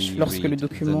able l'on to sache, lorsque le reread the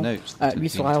document notes that had lui been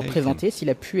sera taken, représenté, s'il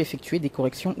a pu effectuer des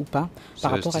corrections ou pas so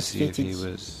par as rapport to à ce see qui a if été he dit.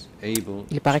 was able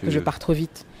Il paraît que je to pars trop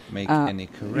vite. make Ah, any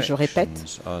je répète,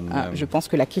 corrections on, Je pense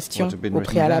que la question what had been au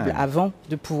written préalable, down. avant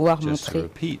de pouvoir Just to montrer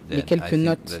repeat les then, quelques I think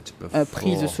notes that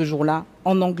prises before ce jour-là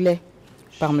en anglais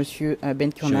par Monsieur Ben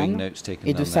showing Kiernan notes taken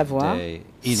est de on that savoir day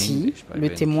in si English by le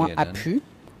Ben témoin a Kiernan pu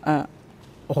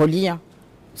relire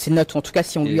ces notes, ou en tout cas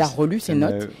si on lui a is relu to ces know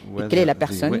notes, et whether quelle est la the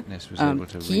personne witness was able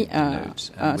to qui read the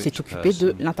notes and s'est which occupée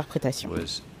de person l'interprétation.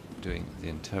 was doing the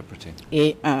interpreting.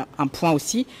 Et un point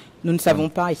aussi, nous ne savons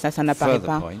pas, et ça n'apparaît Further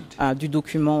pas point, du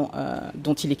document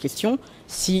dont il est question,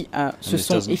 si ce this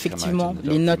sont doesn't come effectivement out in the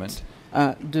les document, notes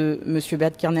de M.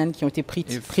 Ben Kiernan qui ont été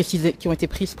prises, qui ont été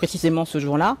prises précisément ce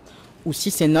jour-là, ou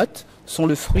si ces notes sont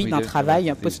le fruit we d'un don't know travail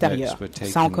whether these postérieur. notes were taken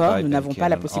Ça encore, by nous Ben n'avons pas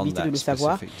la Kiernan on possibilité de that le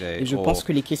savoir, specific day et je or pense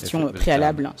que les if it questions was done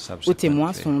préalables aux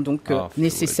témoins subsequently sont donc afterwards.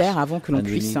 nécessaires avant que l'on And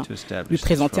we puisse need to establish lui this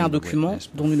présenter from un the document witness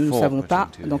dont nous ne before savons pas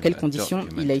putting to dans him quelles that conditions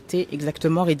document, il a été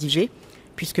exactement rédigé,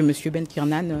 puisque M. Ben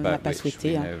Kiernan n'a about pas which we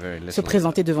souhaité know very se little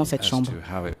présenter devant cette as chambre.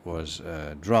 to how it was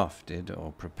drafted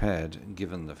or prepared,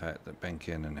 given the fact that Ben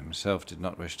Kiernan himself did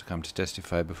not wish to come to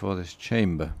testify before this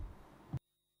chamber.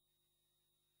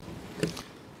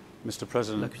 Mr.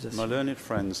 President, my learned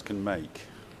friends can make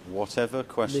whatever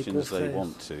questions they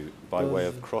want to by way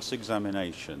of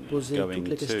cross-examination Poser toutes les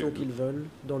going questions to qu'ils veulent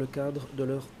dans le cadre de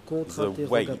leur the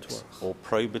weight contre-interrogatoire or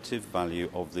probative value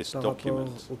of this par rapport document.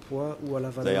 au poids ou à la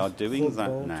They valeur are doing that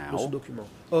probante de ce now. document.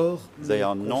 Or, They mes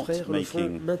are not confrères le font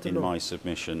making, in maintenant. my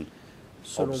submission,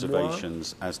 Selon moi,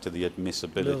 observations as to the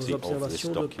admissibility leurs of this observations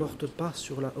ne document. portent pas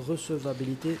sur la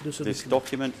recevabilité de ce This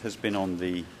document. document has been on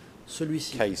the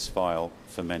Celui-ci case file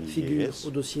for many figure years. au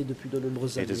dossier depuis de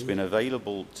nombreuses It has années. been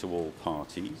available to all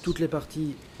parties. Toutes les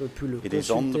parties ont pu le It is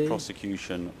on the consulter.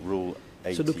 prosecution rule Ce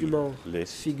 80 document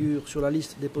list. figure sur la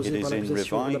liste It déposée is par in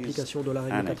l'accusation en revised application de la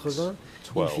règle Annex 80.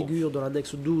 Il 12. figure dans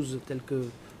l'annexe 12 tel que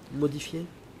modifié.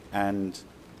 And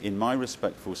in my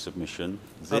respectful submission,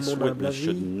 À this mon humble witness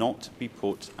should avis, not be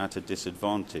put at a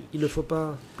disadvantage, Il ne faut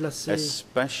pas placer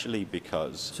especially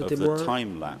because ce of the témoin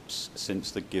time lapse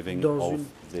since the giving dans of une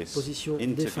this position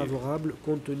interview. défavorable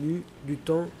compte tenu du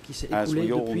temps qui s'est As écoulé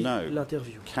we all depuis know,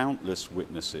 l'interview. countless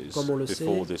witnesses Comme on le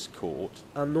before sait, this court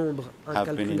Un nombre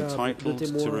have been incalculable de entitled to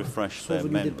témoins refresh sont their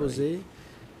venus memory déposer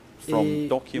from et l'on a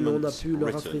documents pu leur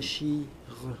written rafraîchir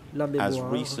la as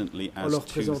mémoire recently en as leur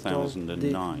présentant des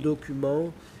 2009.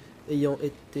 documents ayant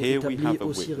été Here we établis have a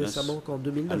aussi witness, récemment qu'en an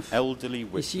 2009. elderly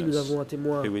Ici, nous witness avons un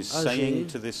témoin who is âgé saying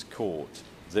to this court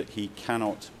that he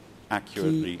cannot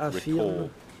accurately affirme recall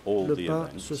all ne the pas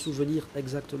se events. souvenir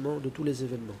exactement de tous les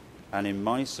événements. And in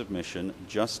my submission,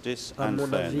 justice À and mon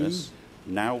avis, fairness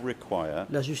now require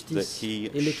La that justice he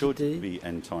et should l'équité be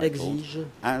entitled, exigent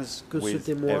as que ce with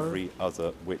témoin every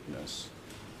other witness,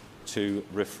 to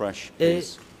refresh ait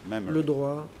his le memory.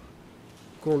 droit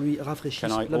qu'on lui rafraîchisse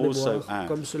Can I la also mémoire add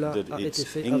comme cela that a été it's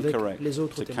fait avec incorrect les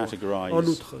autres to témoins. En categorise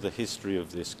outre, the history of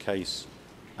this case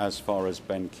as far as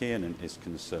Ben Kiernan is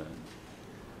concerned,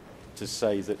 to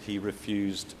say that he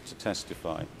refused to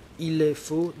testify. il est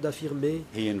faux d'affirmer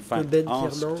He in que fact Ben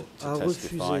asked Kiernan to a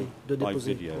testify refusé de by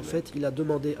déposer. video En link. fait, il a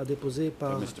demandé à déposer But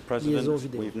par Mr. liaison President,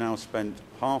 vidéo. we've now spent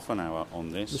half an hour on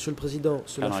this. Monsieur le Président,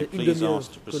 cela Can I fait une please demi-heure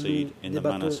ask to que proceed in nous the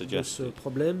débattons manner de ce suggested?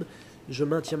 problème. Je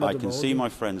maintiens ma I can see my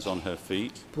demande friends on her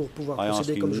feet. pour pouvoir I ask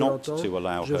procéder you comme je not l'entends. to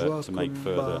allow Je her vois to make comme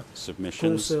further ma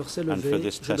submissions consoeur s'est and for levée.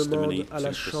 this Je demande testimony à la to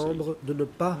proceed. Chambre de ne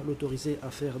pas l'autoriser à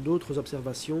faire d'autres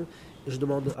observations. Et je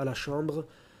demande à la Chambre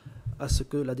à ce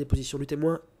que la déposition du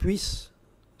témoin puisse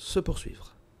se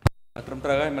poursuivre. The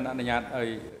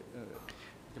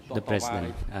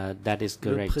President, that is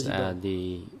correct.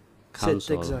 The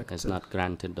Council has not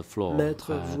granted the floor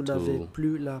Maître, vous n'avez to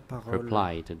plus la parole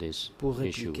reply to this pour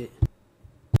issue. répliquer.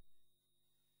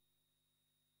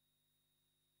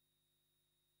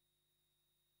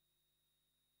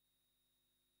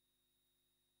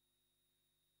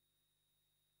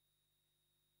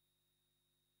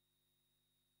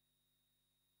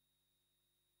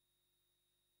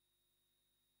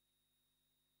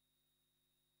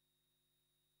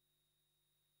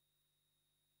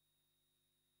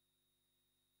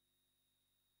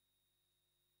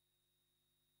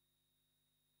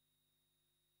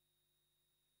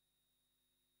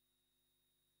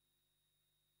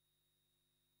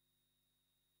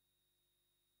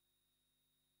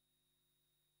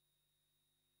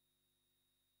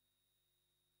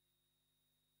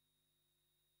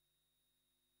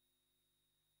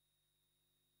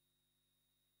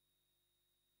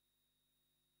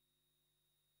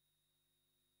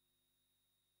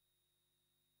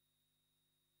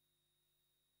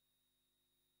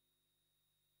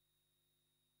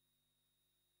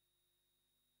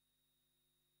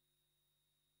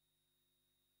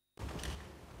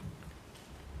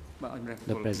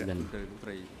 The President,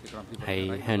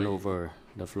 I hand over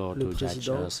the floor to Judge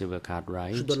Sylvia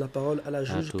Cartwright Je donne la parole à la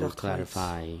juge to Cartwright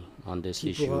clarify on this qui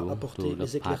issue pourra apporter to les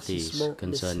the parties éclaircissements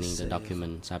concerning the nécessaires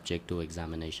document subject to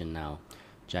examination now.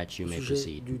 Judge, you au may sujet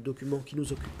proceed. du document qui nous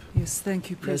occupe. Yes, thank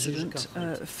you, La juge President.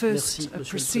 Cartwright. First, Merci, a Monsieur le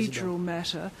procedural Président.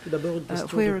 matter. Tout d'abord, une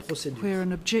question Where de procédure.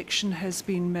 an objection has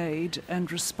been made and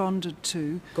responded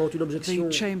to, Quand une objection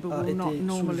the Chamber a will not été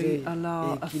normally soulevée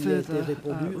allow et a qu'il a été further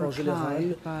répondu, en reply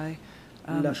général, by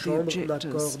la the Chambre objectors.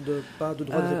 n'accorde pas de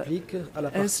droit de réplique à la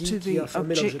As partie to qui the a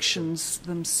formé l'objection. objections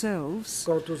themselves,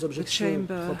 Quant aux the objections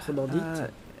Chamber proprement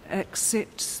dites,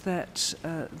 accepts that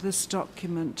this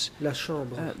document, la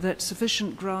Chambre that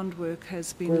sufficient groundwork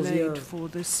has been convient laid for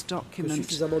this que document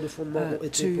suffisamment de fondements ont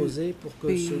été to posés pour que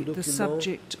ce be the document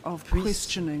subject of puisse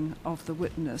questioning of the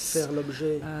witness. faire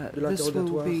l'objet de This will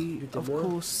l'interrogatoire be, du of témoin.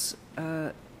 course,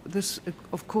 this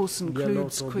of course Bien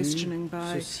includes entendu, questioning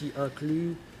by ceci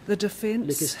inclut the defense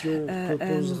les questions que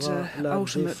and posera la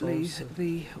ultimately défense.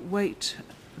 the weight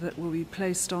that will be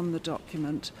placed on the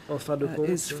document En fin de compte,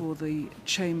 is for the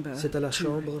chamber c'est à la to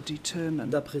Chambre determine.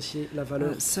 d'apprécier la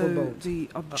valeur So probante the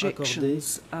à accorder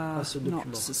objections à are ce not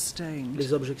document. sustained.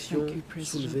 Les objections Thank you,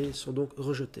 President. soulevées sont donc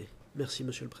rejetées. Merci,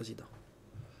 Monsieur le Président.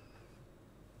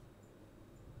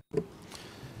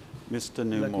 Mr.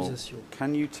 Newmore, L'accusation.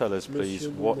 can you tell us, please,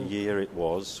 Monsieur what Newmore. year it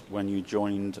was when you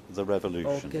joined the En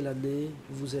revolution? quelle année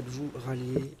vous êtes-vous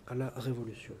rallié à la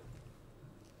Révolution?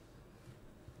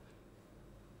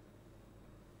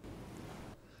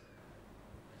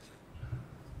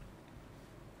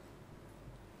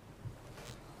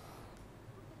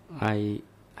 I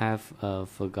have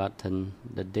forgotten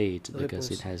the date because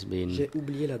Réponse. it has been J'ai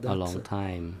oublié la a long date,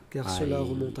 time. car cela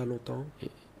remonte à longtemps.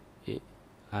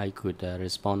 I could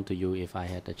respond to you if I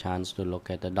had a chance to look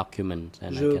at the document,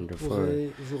 and Je I can refer pourrais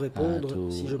vous répondre to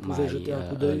si je pouvais my jeter un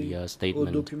coup d'œil earlier au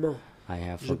statement. document. I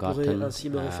have Je pourrais forgotten. ainsi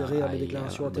me référer à mes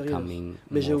déclarations antérieures, becoming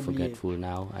mais j'ai more oublié. forgetful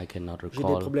now. I cannot J'ai des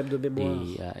recall problèmes de mémoire.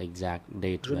 the exact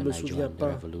date Je ne when me I souviens joined the pas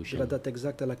de revolution. la date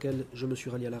exacte à laquelle je me suis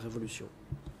rallié à la Révolution.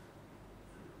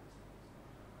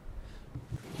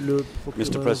 Le Mr.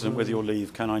 procureur President, with your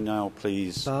leave, can I now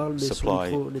please parle, mais son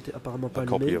supply micro n'était apparemment pas a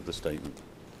copy allumé. of the statement?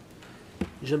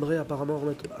 J'aimerais à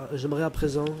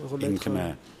présent In remettre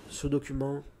Khmer. ce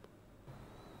document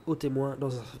au témoin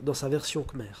dans sa version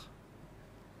khmer.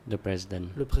 The President,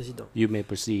 Le Président. you may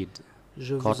proceed.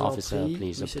 Je Court vous en officer, prie,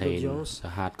 please huissier obtain d'audience,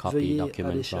 the hard copy veuillez document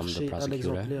aller from the chercher un prosecutor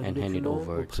exemplaire and du hand it document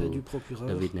over auprès du to procureur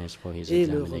the witness for his et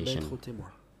le examination. remettre au témoin.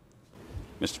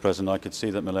 Mr. President, I could see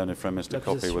that my learned friend Mr.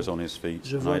 Copy was on his feet,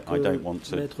 Je and vois I don't want que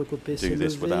to Maître Copé do s'est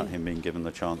this without levé. him being given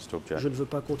the chance to object. Je ne veux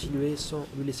pas continuer sans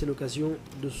lui laisser l'occasion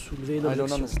de soulever une I don't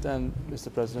objection. understand, Mr.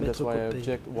 President. That's Maître why I Copé,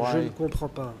 object. je ne Why comprends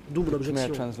pas. D'où mon Khmer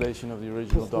objection. translation of the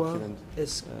original Pourquoi document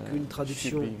est-ce qu'une traduction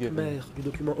should be given, khmer du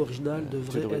document original to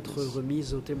devrait the être witness?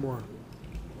 remise au témoin?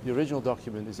 The original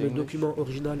document is Le English, document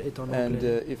original est en and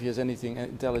anglais. if he has anything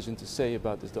intelligent to say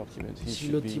about this document, he Si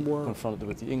should le be témoin confronted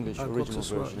with the English a quoi que original ce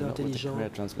soit version, not with the d'intelligent Khmer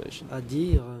translation. à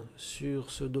dire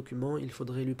sur ce document, il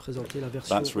faudrait lui présenter la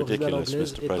version That's originale ridiculous,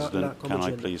 anglaise Mr. et pas la President. Can I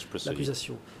cambodgienne. please proceed?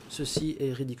 L'accusation. Ceci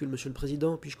est ridicule, Monsieur le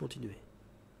Président. Puis-je continuer?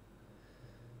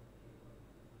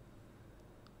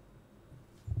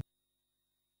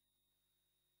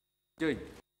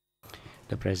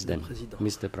 The President. Le Président.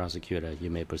 Mr. Prosecutor, you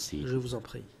may proceed. Je vous en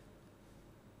prie.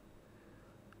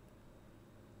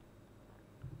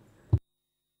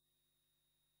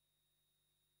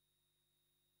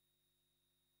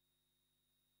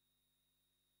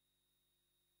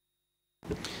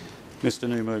 Mr.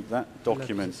 Numuk, that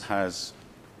document has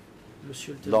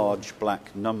Monsieur le témoin, large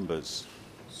black numbers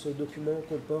ce document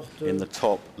comporte in the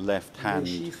top des left-hand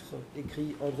chiffres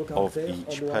écrits en gros of caractères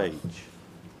each en noir. page.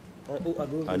 En haut à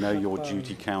gauche I de know chaque your page.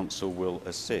 duty counsel will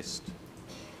assist.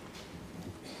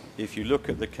 If you look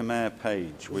at the Khmer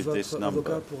page with Votre this number,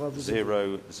 avocat pourra vous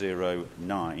aider.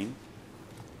 009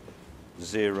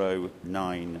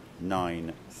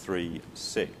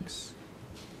 09936.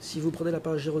 Si vous prenez la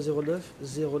page 009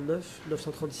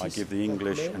 936. I give the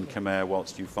English and Khmer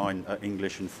whilst you find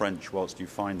English and French whilst you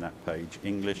find that page.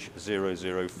 English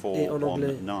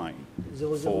 00419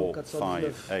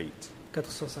 458.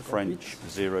 458. French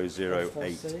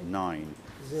 0089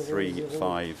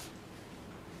 35.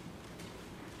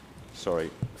 Sorry,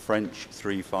 French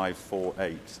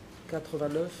 3548.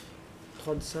 89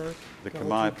 35. The 48.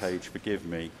 Khmer page, forgive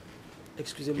me,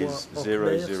 Excusez-moi, is en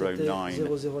Khmer, c'était 009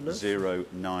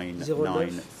 009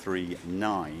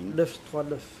 09939.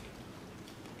 939.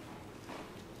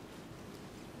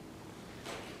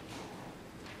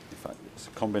 In fact, it's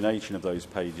a combination of those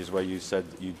pages where you said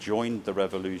that you joined the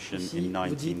revolution Ici, in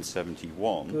vous dites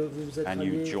 1971 que vous vous êtes and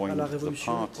you rallié à joined la the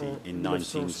révolution party en in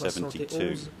 1972.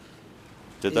 1971.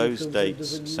 Do et those que vous êtes dates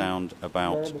devenu sound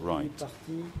about membre du right?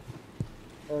 parti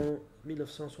en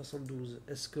 1972.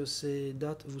 Est-ce que ces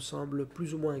dates vous semblent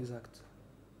plus ou moins exactes?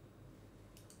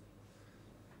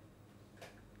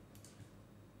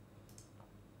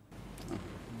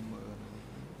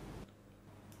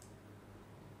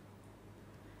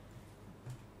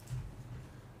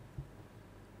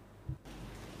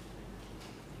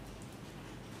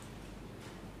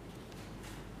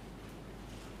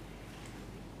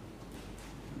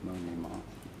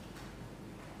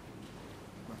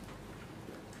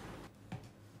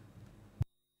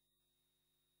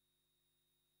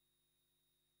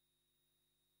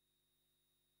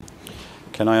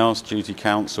 Can I ask duty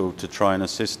counsel to try and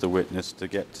assist the witness to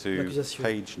get to L'accusation.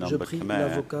 page Je number prie Khmer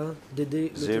l'avocat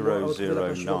d'aider le témoin à retrouver la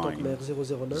page suivante en Khmer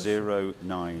 009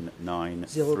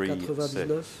 09936.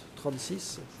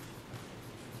 09936.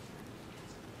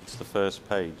 It's the first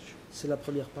page. C'est la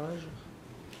première page.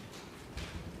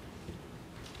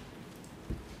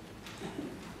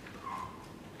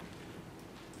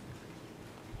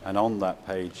 And on that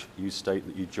page, you state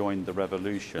that you joined the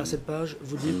revolution À cette page,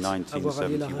 vous in dites avoir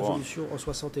allié la 1971. révolution en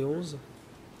 71.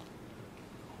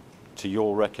 To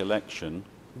your recollection,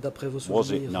 D'après vos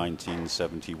was it souvenirs,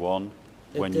 1971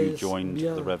 when you était-ce joined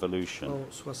bien the revolution?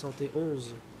 en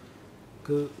 71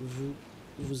 que vous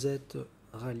vous êtes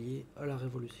rallié à la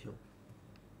révolution?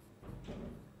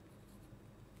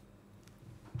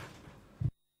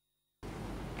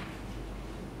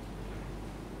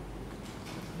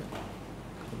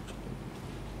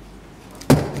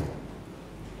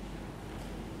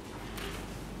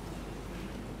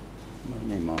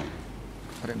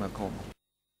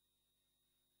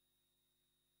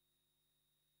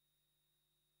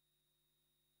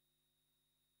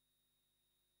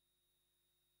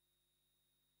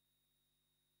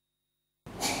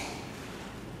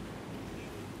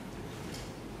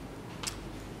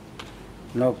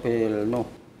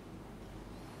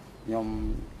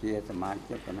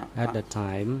 At the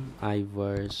time, I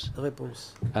was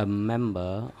Réponse. a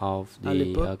member of À the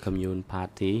l'époque, Commune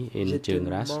Party in J'étais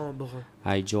Chungras. membre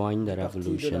I joined the du parti de la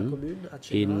revolution commune à in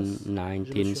Chengras. Je me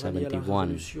suis rallié à la 1971,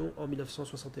 révolution en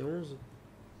 1971.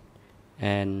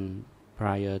 and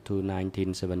prior to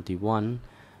 1971,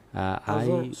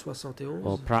 Avant I, 71,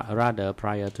 or rather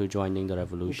prior to joining the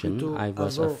revolution, plutôt I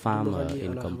was a avant de me farmer rallier à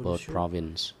in la Kampot révolution,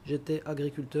 province. j'étais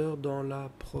agriculteur dans la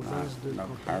province de Kampot.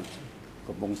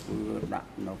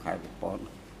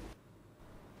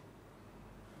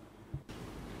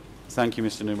 Thank you,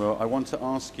 Mr. Numero. I want to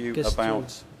ask you Question.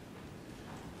 about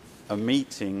a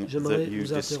meeting J'aimerais that you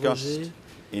vous discussed interroger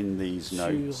in these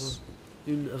notes.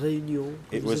 sur une réunion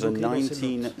que It vous was a évoquez dans ces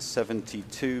notes.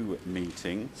 1972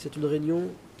 meeting C'est une réunion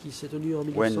qui s'est tenue en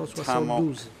when 1972,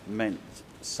 Tamok met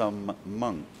some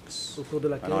monks. au cours de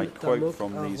And I laquelle quote Tamok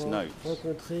from these a notes.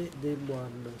 rencontré des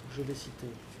moines. Je vais citer.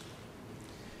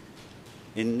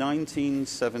 In En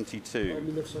 1972,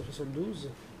 1972,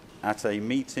 at a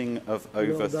meeting of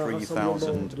over lors d'un 3,000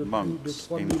 rassemblement de plus de monks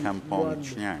 3000 in Kampong moines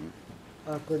Chang,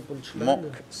 à Kompongchlang,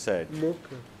 Mok said, Mok,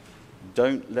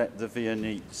 "Don't let the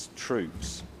Viennese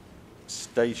troops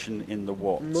station in the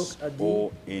Wats Mok a dit-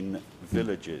 or in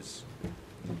villages.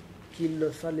 qu'il ne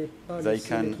fallait pas They laisser les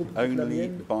can troupes only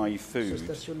vietnamiennes buy se food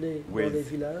stationner dans les with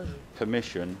villages.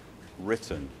 permission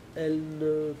written. Elles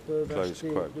ne peuvent Close acheter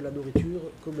quote. de la nourriture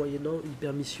que moyennant une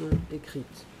permission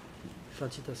écrite. Fin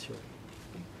de citation.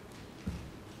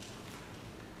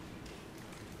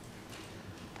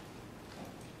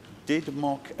 Did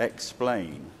Mock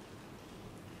explain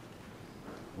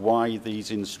why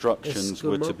these Est-ce instructions que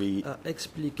were to Mock be a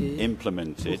expliqué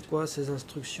implemented pourquoi ces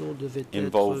instructions devaient être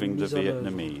involving the mises en œuvre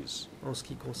Vietnamese? en ce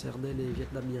qui concernait les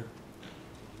Vietnamiens?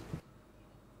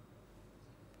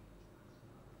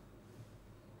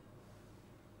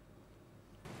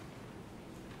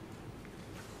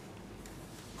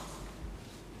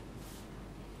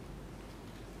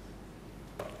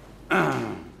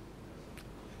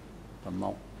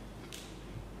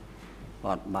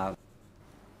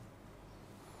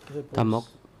 Tamok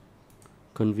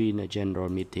convened a general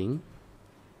meeting.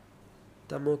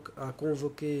 Tamok a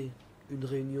convoqué une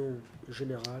réunion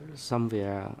générale.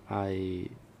 Somewhere I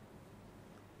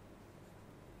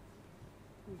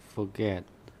forget.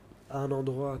 À un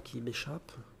endroit qui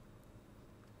m'échappe.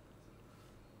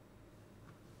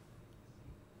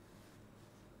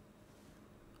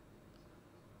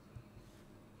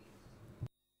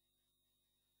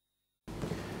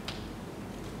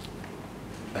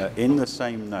 In the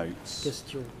same notes,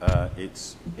 Question.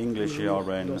 it's English Toujours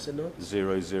ERN dans ces notes,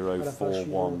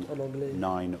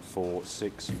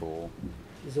 00419464,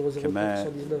 00 Khmer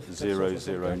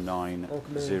 419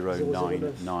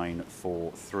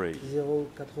 0099943,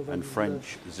 and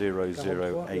French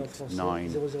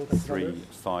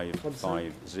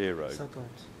 00893550.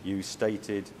 You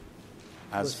stated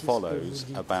as follows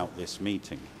about this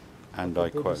meeting, and I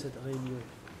quote,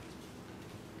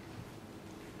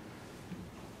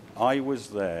 I was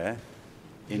there,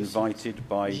 invited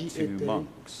by two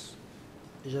monks.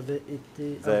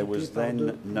 There was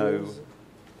then no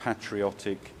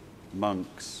Patriotic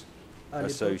Monks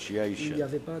Association. Il n'y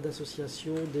avait pas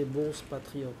d'association des bons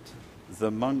patriotes. The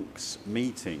monks'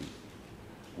 meeting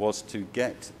was to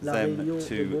get them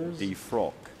to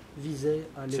defrock,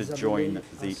 to join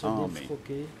the army.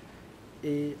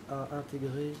 Et à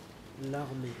intégrer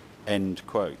l'armée. End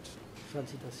quote. Fin de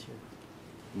citation.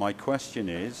 My question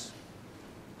is,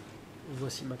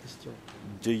 voici ma question.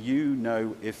 Do you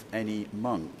know if any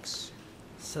monks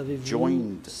Savez-vous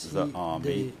joined si the army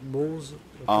des bons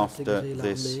ont after intégré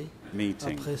this l'armée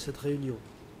meeting? après cette réunion?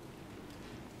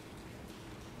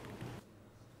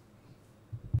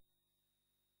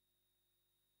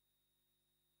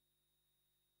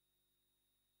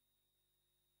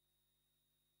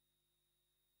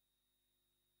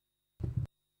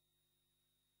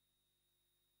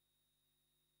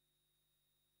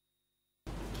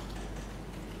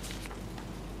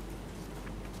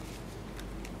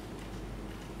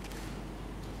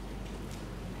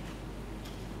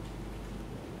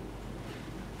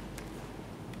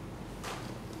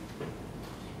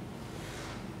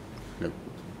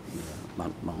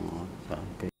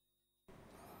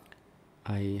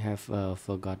 I have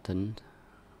forgotten.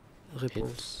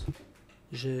 Réponse.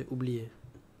 J'ai oublié.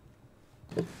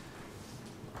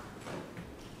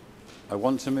 I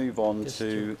want to move on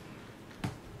to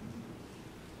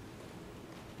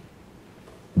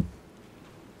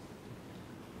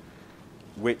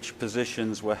which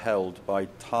positions were held by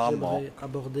Tamok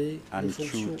and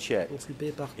Chu Chet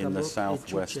in the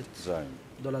southwest zone.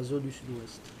 Dans la zone du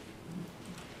sud-ouest.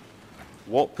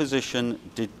 What position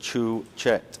did Chu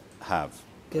Chet have?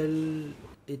 Quel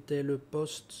était le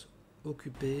poste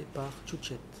occupé par Chu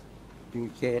Chet?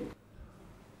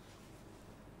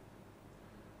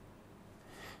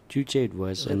 Chu Chet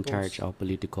was in charge of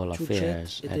political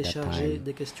affairs at that time.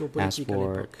 As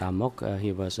for Tamok,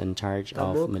 he was in charge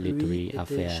of military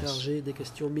affairs. Chargé des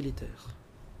questions militaires.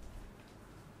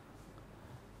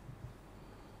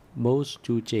 Both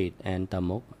Chu Chet and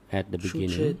Tamok at the beginning.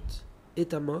 Chu Chet et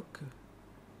Tamok.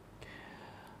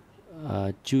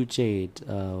 Chu Chet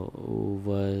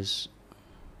was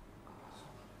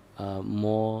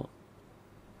more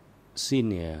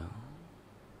senior.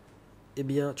 Eh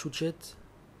bien, Chu Chet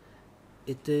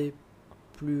était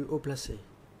plus haut placé.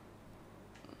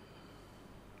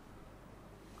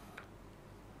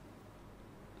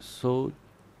 So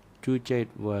Chu Chet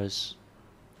was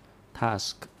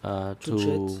tasked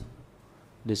to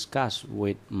discuss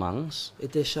with monks.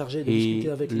 Était chargé de discuter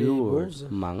avec les bons.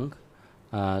 Monks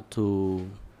to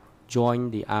join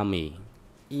the army.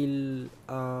 Il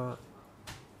a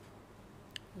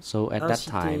so at that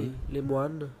time, les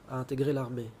moines à intégrer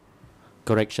l'armée.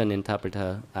 Correction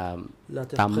interpreter,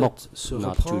 Tamok,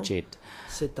 not Chu Chet.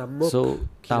 C'est Tamok so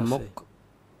qui l'a Tamok fait.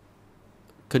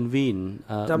 convened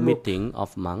a meeting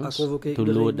of monks to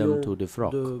lure them to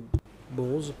defrock. De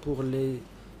bonzes pour les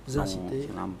inciter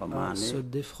à se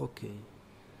défroquer.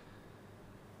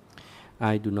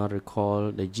 I do not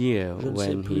recall the year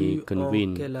when he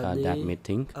convened that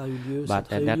meeting,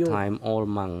 but at that time all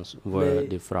monks were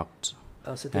defrocked,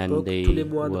 and they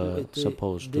were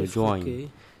supposed to join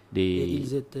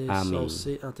the army.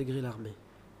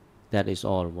 That is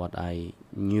all what I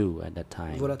knew at that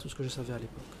time. Voilà tout ce que je savais à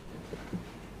l'époque.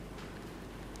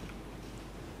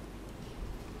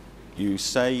 You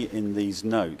say in these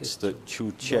notes that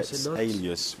Chuchet's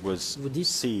alias was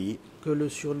C que le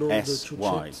surnom de SY.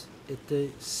 Chuchet était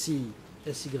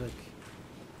SY.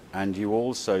 And you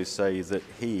also say that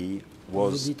he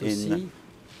was in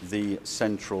the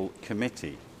Central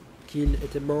Committee. Qu'il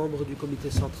était membre du comité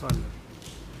central.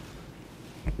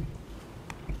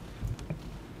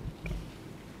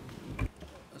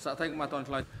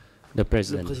 The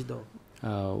President.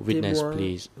 Witness,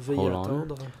 please hold on.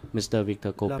 Mr.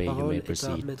 Victor Koppe, you may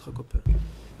proceed.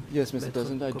 Yes, Mr.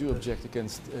 President, I do object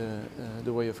against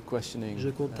the way of questioning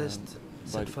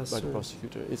by the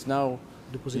prosecutor. It's now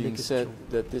being said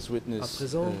that this witness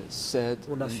said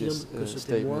in this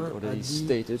statement, or that he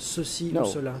stated. No,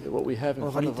 what we have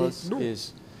in front of us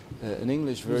is an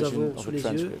English version of a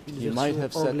transcript. He might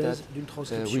have said that,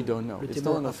 we don't know. It's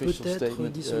not an official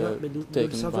statement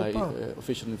taken by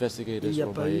official investigators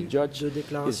or by a judge.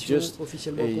 It's just a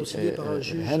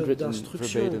handwritten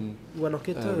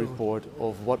verbatim report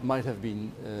of what might have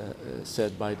been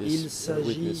said by this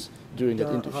witness during that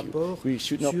interview. We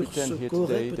should not pretend here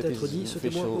today that this is an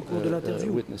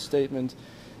official witness statement.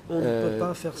 On ne peut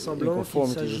pas faire semblant qu'il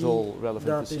s'agit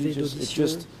d'un PV d'audition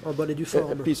en bonne et due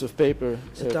forme.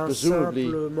 C'est un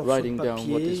simple morceau de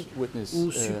papier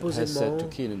où supposément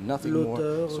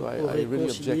l'auteur aurait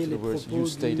consigné les propos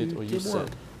du témoin.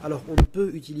 Alors on ne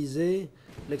peut utiliser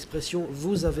l'expression «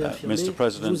 vous avez affirmé »,«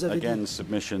 vous avez dit ».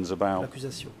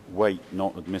 L'accusation.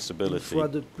 Une fois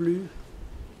de plus,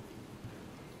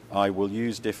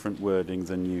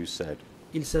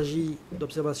 il s'agit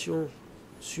d'observations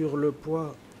sur le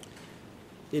poids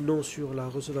et non sur la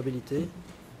recevabilité.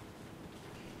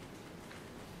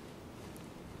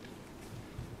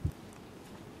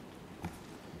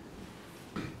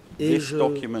 Et je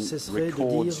cesserai de dire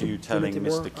que le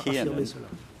témoin a affirmé cela.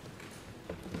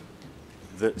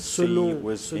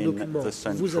 Selon ce document,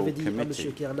 vous avez dit à M.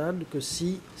 Kiernan que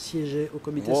Si siégeait au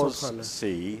comité central.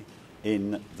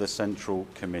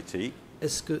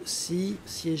 Est-ce que Si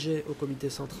siégeait au comité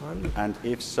central? And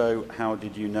if so, how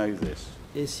did you know this?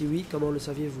 Et si oui, comment le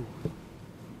saviez-vous?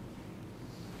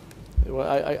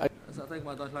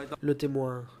 Le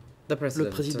témoin, le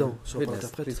président, son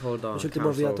interprète. Monsieur le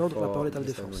témoin, veuillez attendre, la parole est à la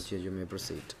défense.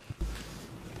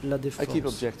 La défense.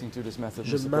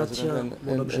 Je maintiens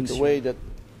mon objection.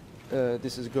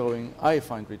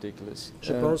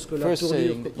 Je pense que la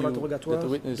tournure pour l'interrogatoire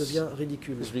devient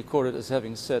ridicule.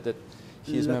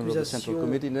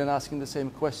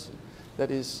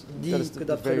 Dit que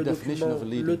d'après le document,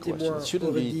 le témoin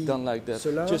aurait dit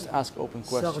cela,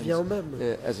 ça revient au même. On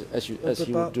ne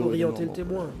peut pas orienter le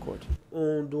témoin.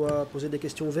 On doit poser des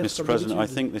questions ouvertes Mr. President, I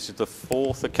think this is the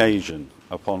fourth occasion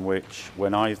upon which,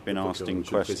 when I've been asking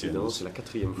questions,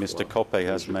 Mr. Koppe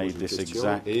has made this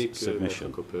exact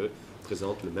submission.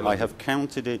 I have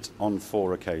counted it on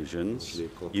 4 occasions.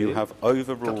 You have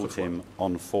overruled him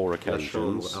on 4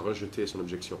 occasions.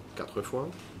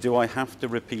 Do I have to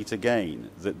repeat again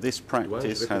that this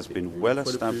practice has been well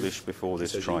established before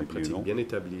this tribunal?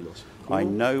 I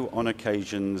know on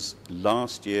occasions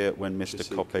last year when Mr.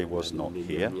 Koppe was not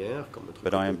here,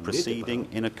 but I am proceeding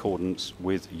in accordance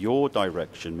with your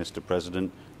direction, Mr.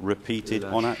 President, repeated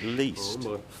on at least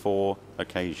 4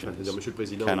 occasions.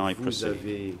 Can I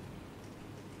proceed?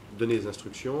 Donner des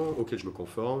instructions auxquelles je me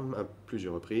conforme à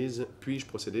plusieurs reprises, puis-je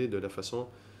procéder de la façon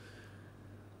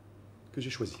que j'ai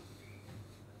choisie.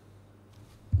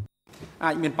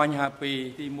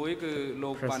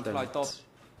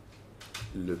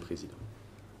 Le président.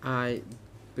 I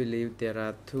believe there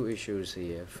are 2 issues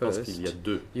here. First, il y a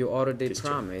 2 you already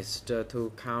promised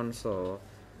to counsel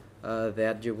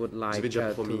that you would like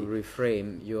to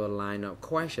reframe your line of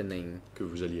questioning. Que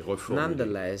vous alliez reformuler.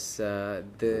 Nonetheless, the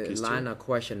line of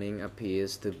questioning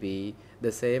appears to be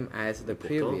the same as the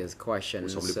previous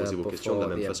questions before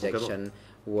the objection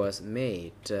was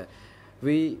made.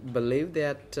 We believe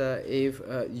that if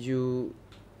you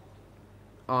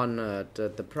honored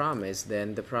the promise,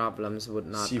 then the problems would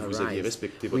not arise. Si vous aviez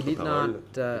respecté votre parole,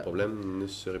 le problème ne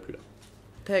serait plus là.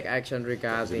 Take action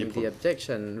regarding the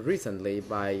objection recently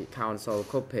by Counsel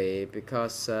Koppe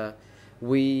because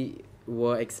we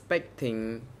were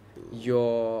expecting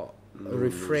your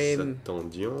reframing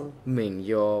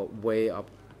your way of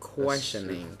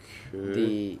questioning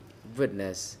the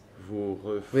witness.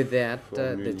 With that,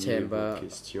 the chamber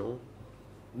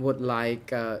would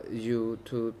like you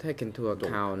to take into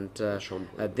account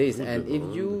this, and if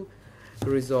you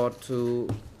resort to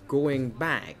going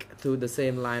back to the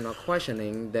same line of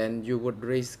questioning, then you would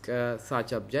risk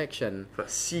such objection.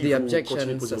 The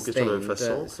objection sustained.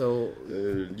 So,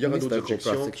 Mr.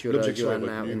 Co-Prosecutor, you are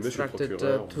now instructed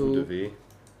to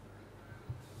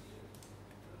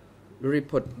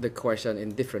re-put the question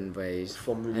in different ways,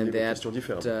 and that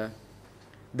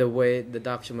the way the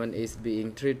document is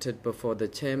being treated before the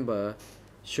chamber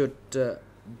should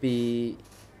be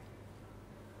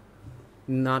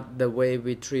not the way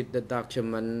we treat the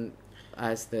document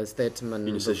as the statement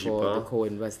before the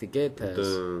co-investigators.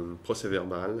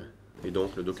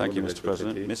 Thank you, Mr.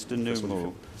 President. Mr.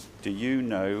 Numo, do you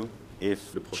know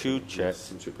if Chuchet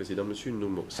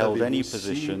held any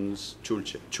positions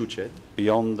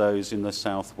beyond those in the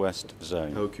southwest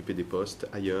zone? A occupé des postes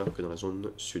ailleurs que dans la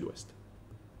zone sud-ouest.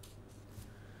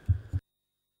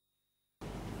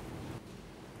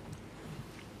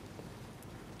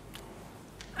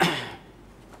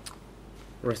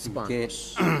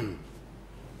 Response.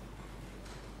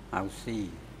 I'll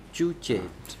see.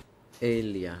 Chuchet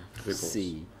Elia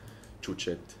C.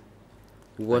 Chuchet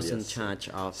was in charge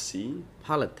of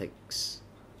politics,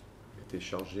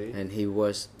 and he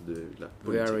was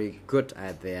very good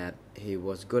at that. He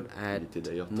was good at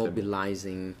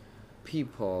mobilizing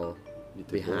people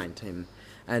behind him.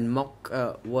 And Mok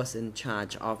was in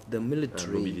charge of the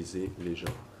military.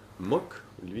 Mok,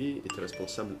 lui, était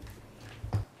responsable.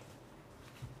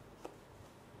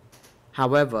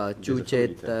 However,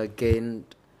 Chuchet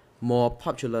gained more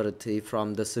popularity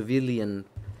from the civilian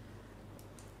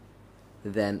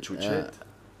than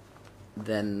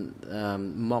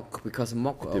Mok, because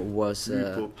Mok was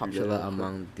popular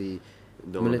among the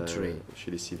military.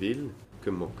 Chez les civils que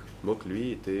Mok. Mok,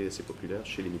 lui, était assez populaire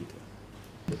chez les militaires.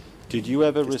 Did you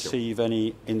ever receive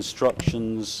any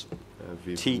instructions,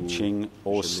 teaching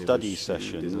or study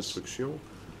sessions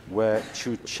where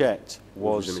Chuchet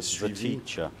was the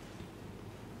teacher?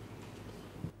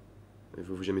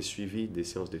 Avez-vous jamais suivi des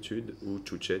séances d'études où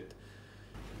Chuchet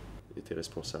était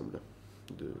responsable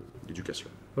de l'éducation?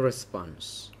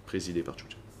 Response. Présidé par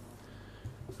Chuchet.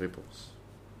 Réponse.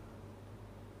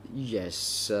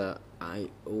 Yes, I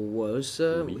was.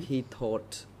 Oui. He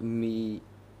taught me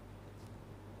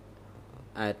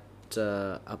at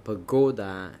a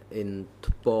pagoda in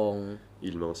Tpong.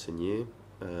 Il m'a enseigné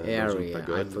area. Dans une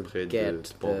pagode près de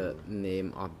Tpong. The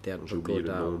name of that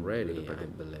pagoda already, I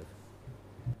believe.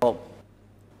 Oh.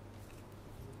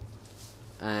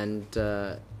 And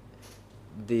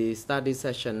the study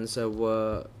sessions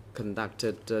were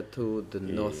conducted to the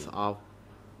north of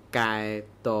Kai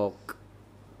Tok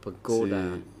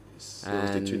Pagoda,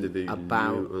 and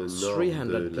about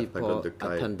 300 people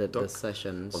attended the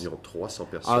sessions.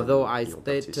 Although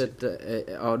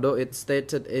it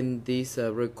stated in this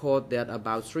record that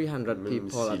about 300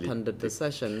 people attended the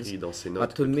sessions,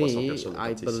 but to me,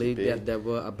 I believe that there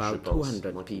were about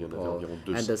 200 people,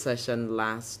 and the session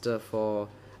lasted for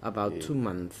about 2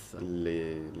 months.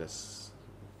 La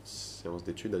séance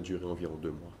d'études a duré environ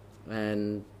 2 mois.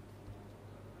 And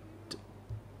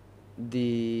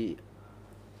the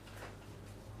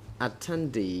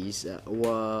attendees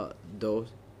were those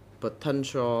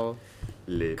potential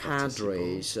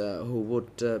cadres who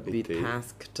would be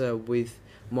tasked with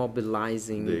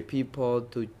mobilizing people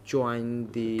to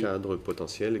join the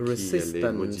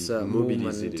resistance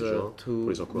movement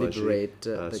to liberate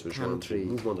the country.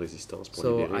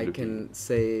 So I can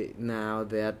say now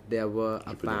that there were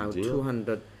about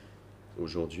 200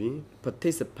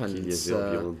 participants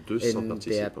in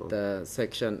that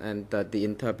section, and the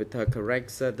interpreter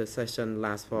corrects the session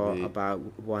lasts for about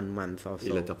 1 month or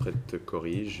so.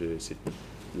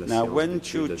 Now, when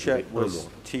Chuchet was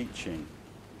teaching,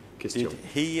 did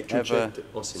he ever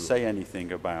say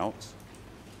anything about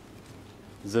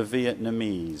the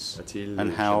Vietnamese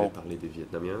and how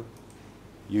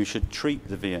you should treat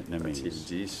the Vietnamese?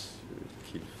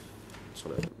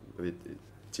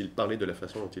 A-t-il parlé de la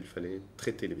façon dont il fallait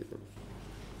traiter les Vietnamiens?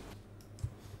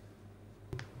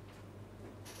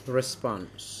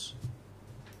 Response.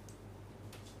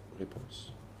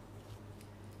 Réponse.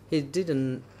 He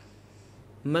didn't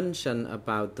mention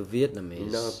about the Vietnamese.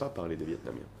 Il n'a pas parlé des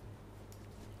Vietnamiens.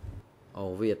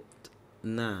 Or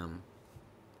Vietnam.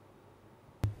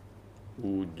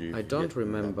 Ou du I don't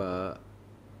remember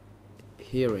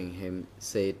hearing him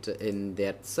say it in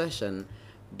that session,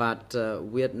 but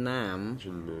Vietnam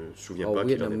or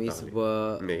Vietnamese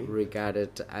were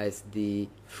regarded as the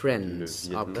friends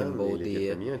of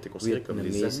Cambodia.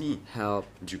 Vietnamese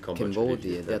helped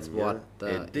Cambodia. That's what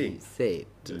he said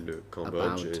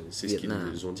about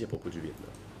Vietnam.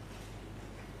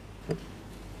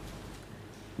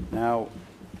 Now,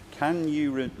 can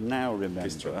you now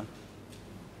remember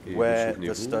where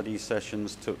the study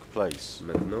sessions took place?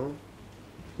 Maintenant,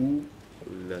 où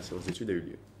la séance d'étude a eu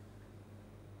lieu?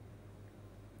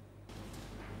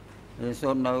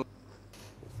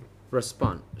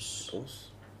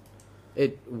 Response.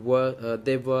 They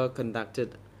were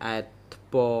conducted at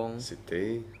Pong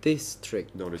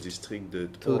district, dans le district de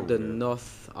to the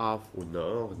north of au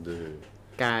nord de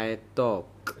Kai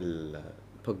Tok, la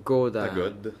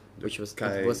pagode which was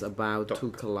about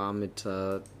 2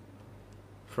 kilometers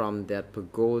from that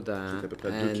pagoda,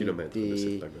 and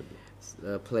the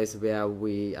place where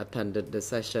we attended the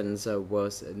sessions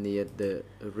was near the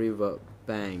river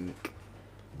bank,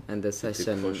 and the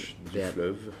session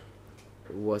that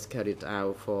was carried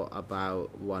out for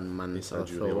about 1 month or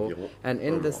so. And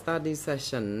in the study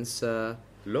sessions,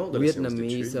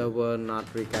 Vietnamese were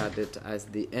not regarded as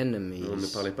the enemies. On ne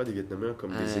parlait pas des Vietnamiens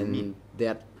comme des ennemis. And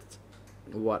that's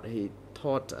what he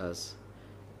taught us.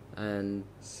 And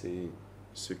c'est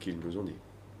ce qu'ils nous ont dit.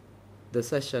 The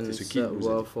sessions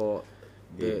were for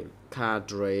the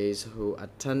cadres who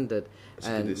attended,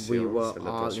 and we were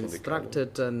all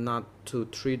instructed not to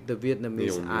treat the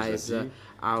Vietnamese as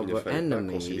our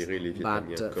enemies,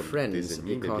 but friends,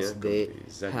 because they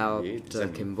helped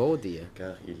Cambodia.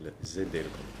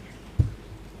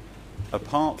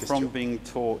 Apart from being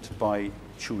taught by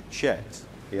Chu Chet,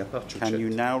 can you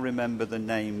now remember the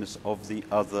names of the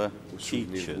other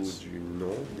teachers? Du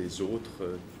nom des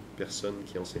autres personnes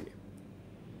qui enseignaient?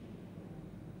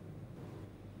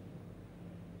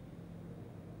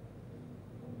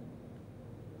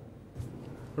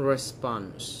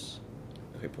 Response.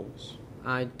 Réponse.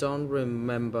 I don't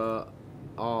remember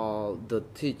all the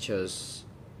teachers.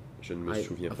 Je ne me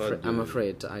souviens pas I'm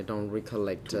afraid I don't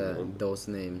recollect those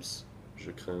names.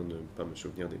 Je crains de ne pas me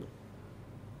souvenir des noms.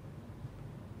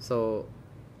 So,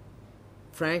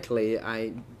 frankly,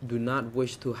 I do not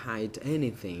wish to hide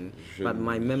anything, but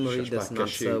my memory does not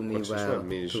serve me well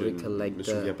to recollect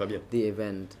the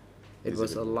event. It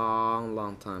was a long,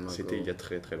 long time ago. C'était il y a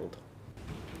très, très longtemps.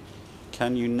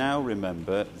 Can you now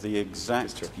remember the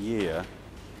exact year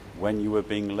when you were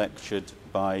being lectured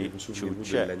by Chu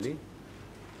Chet? L'année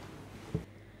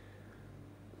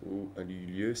où a eu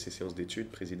lieu ces séances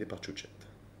d'études présidées par Chu Chet?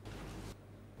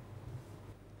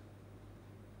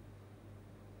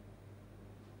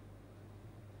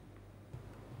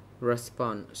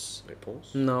 Response.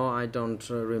 Réponse. No, I don't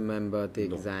remember the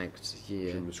exact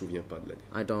year. Je ne me souviens pas de l'année.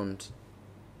 I don't.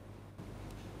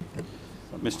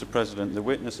 Mr. President, the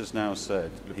witness has now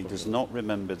said he does not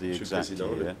remember the exact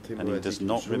year and he does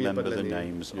not remember the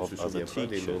names of other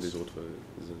teachers.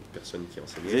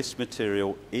 This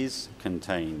material is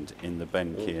contained in the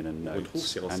Ben Kiernan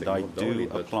notes, and I do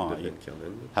apply,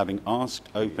 having asked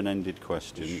open-ended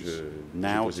questions,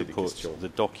 now to put the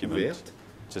document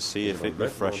to see if it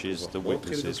refreshes the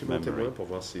witness's memory.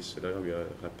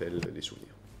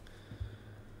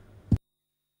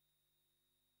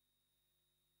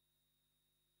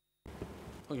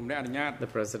 The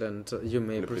President, you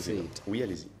may proceed. Oui,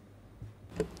 allez-y.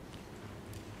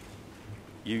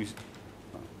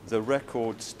 The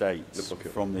record states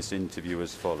from this interview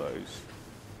as follows.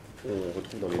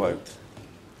 Quote,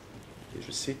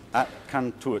 at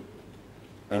Can Tut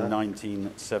in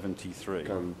 1973,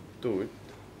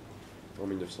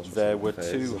 there were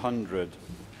 200,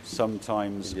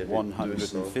 sometimes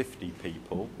 150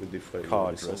 people,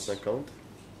 cadres,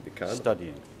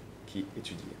 studying.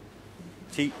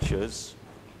 Teachers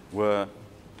were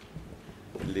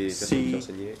Si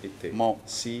Mok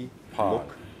Pal,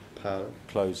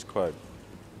 close quote.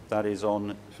 That is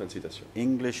on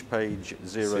English page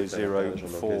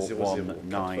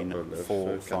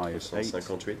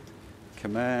 004194588,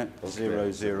 Khmer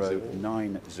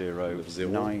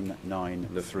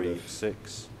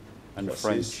 00909936, and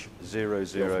French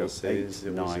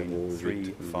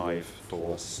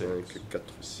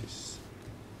 00893546.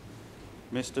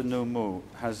 Mr. Noumou,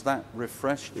 has that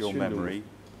refreshed your memory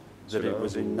that it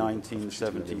was in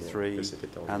 1973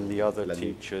 and the other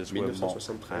teachers were Mok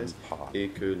and Pal?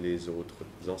 Et que les autres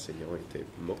enseignants étaient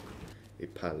Mok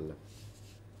et Pal.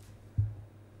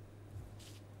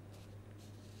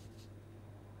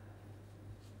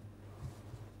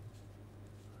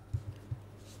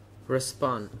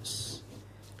 Response.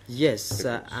 Yes,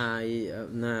 I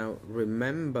now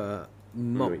remember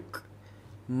Mok.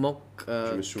 Mock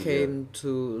came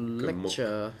to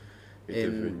lecture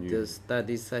in the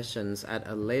study sessions at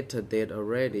a later date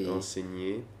already.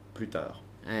 Enseigné plus tard.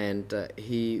 And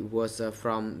he was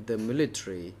from the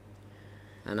military.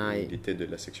 And I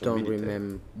don't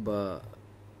remember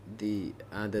the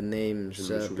other names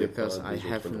because I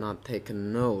have not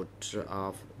taken note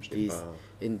of these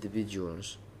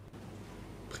individuals.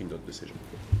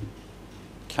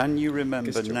 Can you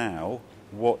remember now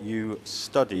what you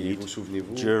studied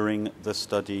during the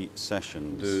study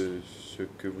sessions? De ce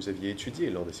que vous aviez étudié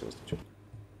lors des séances d'études.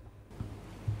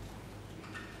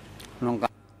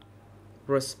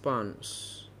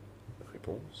 Response.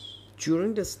 Réponse.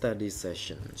 During the study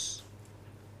sessions,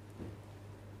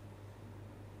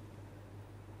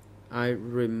 I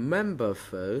remember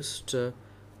first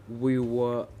we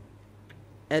were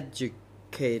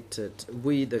educated,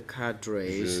 we the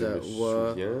cadres Je me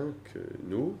souviens que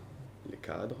nous, les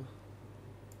cadres,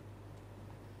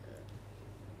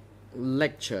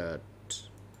 lectured,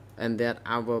 and that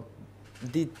our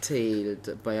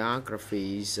detailed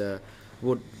biographies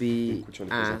would be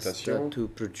asked to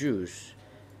produce,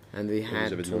 and we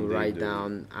had to write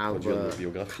down our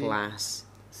class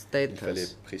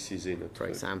status, for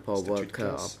example,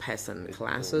 worker or peasant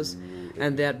classes,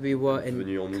 and that we were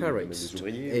encouraged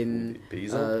in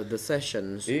the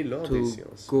sessions to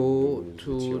go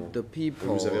to the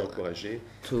people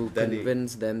to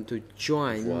convince them to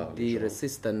join the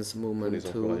resistance movement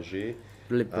to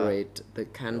liberate the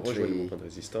country.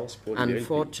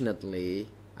 Unfortunately,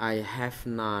 I have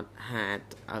not had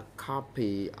a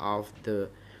copy of the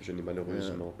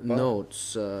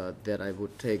notes that I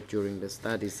would take during the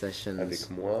study sessions.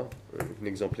 Avec moi, un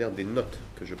exemplaire des notes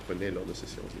que je prenais lors de ces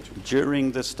séances d'études.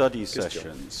 During the study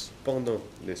sessions, pendant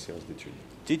les séances d'études,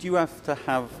 did you have to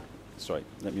have? Sorry,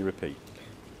 let me repeat.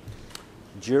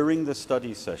 During the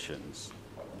study sessions,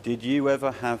 did you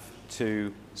ever have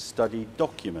to study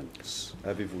documents?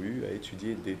 Avez-vous eu à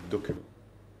étudier des documents?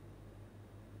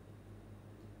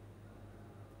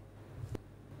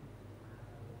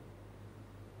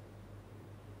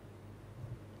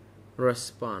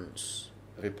 Response.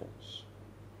 Réponse.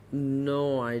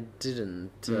 No, I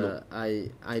didn't. No.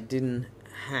 I didn't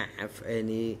have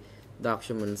any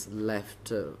documents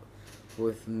left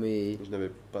with me. Je n'avais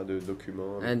pas de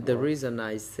documents. And the reason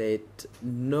I said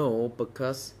no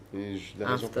because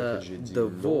after the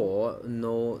war,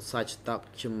 no such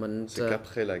document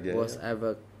was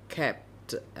ever kept.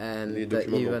 And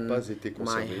even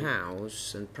my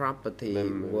house and property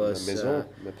was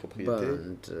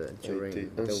burned during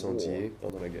the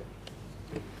war.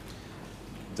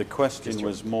 The question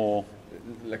was more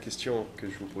la question que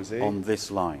je vous posais on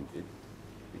this line.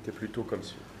 Était plutôt comme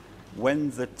suit.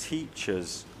 When the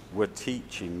teachers were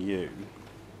teaching you,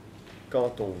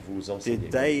 quand on vous enseignait,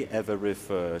 did they ever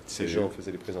refer ces gens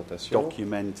faisaient des présentations,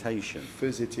 documentation?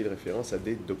 Faisaient-ils référence à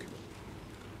des documents?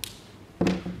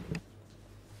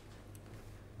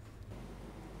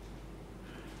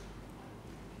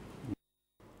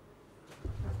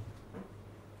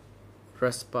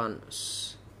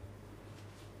 Response.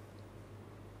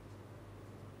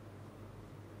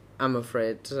 I'm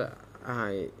afraid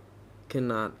I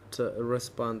cannot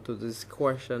respond to this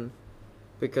question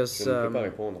because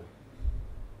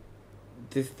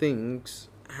these things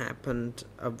happened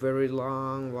a very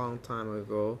long time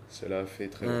ago. Cela fait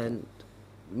très and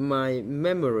my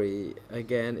memory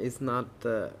again is not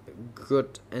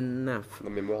good enough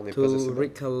to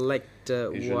recollect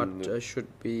what should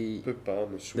be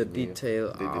the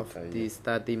detail of the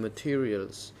study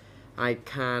materials. I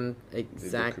can't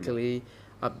exactly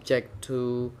object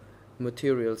to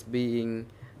materials being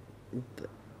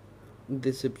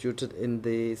distributed in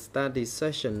the study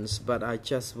sessions, but I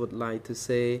just would like to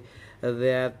say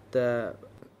that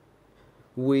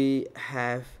we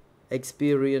have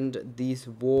experienced these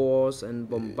wars and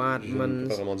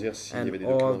bombardments and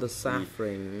all the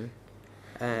suffering.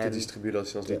 And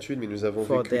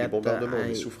for that,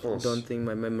 I don't think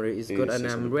my memory is good, and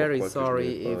I'm very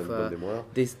sorry if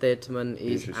this statement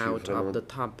is out of the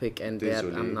topic and that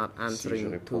I'm not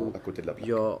answering to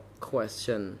your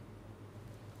question.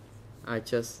 I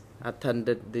just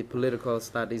attended the political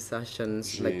study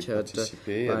sessions lectured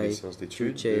by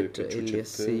Jujet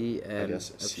Eliassi and a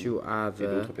few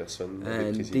others,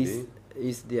 and this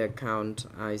is the account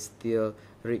I still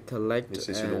recollect,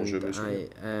 and I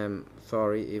am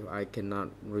sorry if I cannot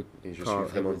recall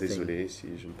everything.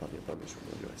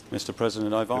 Mr.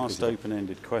 President, I've asked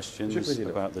open-ended questions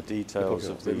about the details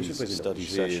of these study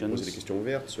sessions.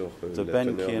 The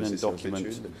Ben Kiernan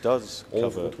document does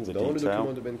cover the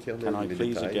detail. Can I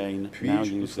please again now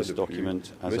use this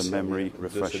document as a memory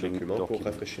refreshing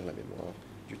document?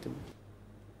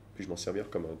 puis-je m'en servir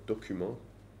comme un document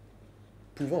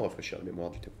pouvant rafraîchir la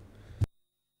mémoire du témoin?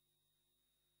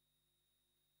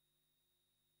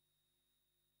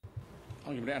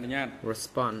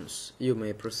 Response, you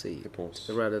may proceed. Réponse.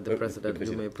 Rather, the President,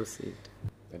 you may proceed.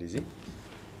 Allez-y.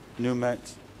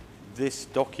 Numet, this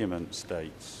document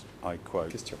states, I quote.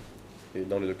 Question. Et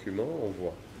dans le document, on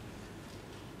voit.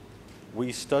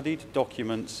 We studied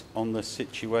documents on the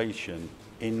situation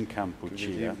in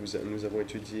Kampuchea, nous avons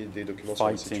étudié des documents sur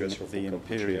la situation the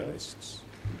imperialists,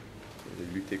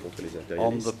 lutter contre les impérialistes,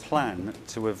 on the plan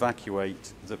to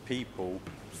evacuate the people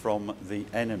from the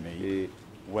enemy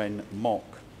when Mok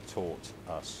taught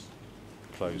us.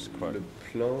 Close quote. Le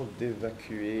plan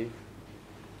d'évacuer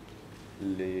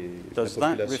Does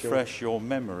that refresh your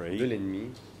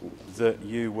memory that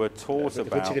you were taught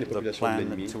about the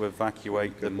plan to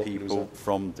evacuate the people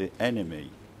from the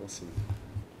enemy?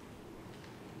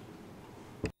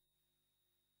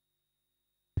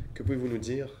 Que pouvez-vous nous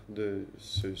dire de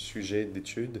ce sujet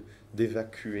d'étude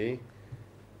d'évacuer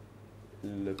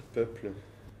le peuple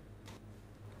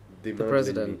des mains de l'ennemi? The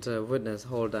President, witness,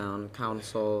 hold down,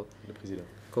 counsel. Le président.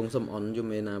 Kong Som-on, you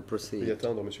may now proceed. Veuillez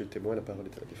attendre, monsieur le témoin, la parole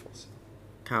est à la défense.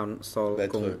 Counsel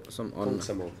Kong Som-on.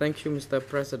 Thank you, Mr.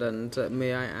 President.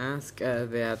 May I ask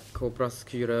that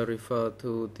co-prosecutor refer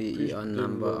to the EON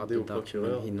number of the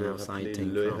document he now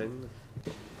citing from?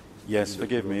 Yes,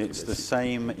 forgive me, it's the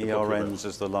same ERNs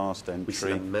as the last entry.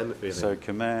 So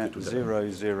Khmer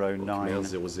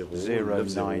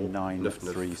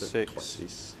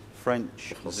 0099936,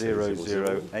 French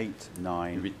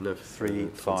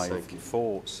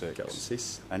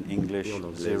 00893546, and English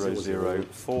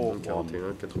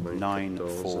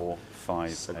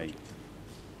 00419458.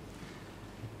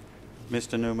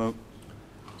 Mr. Numu,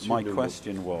 my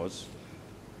question was,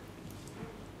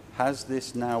 has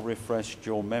this now refreshed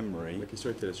your memory? La question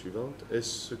était la suivante.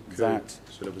 Est-ce que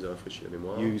cela vous a rafraîchi la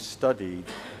mémoire? You studied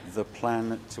the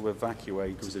plan to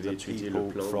evacuate the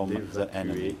people from the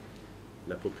enemy.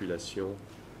 La population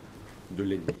de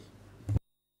l'ennemi.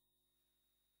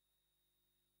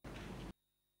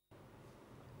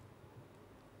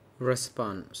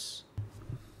 Response.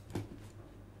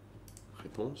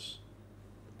 Réponse.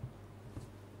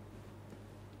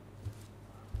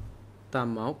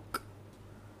 Tamok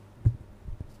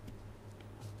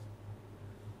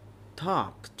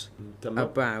talked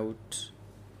about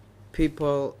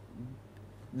people,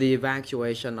 the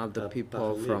evacuation of the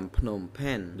people from Phnom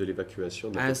Penh. De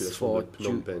l'évacuation de la As for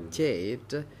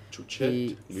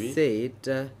Chuchet, he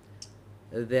said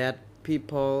that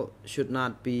people should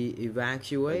not be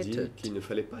evacuated. A dit qu'il ne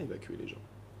fallait pas évacuer les gens.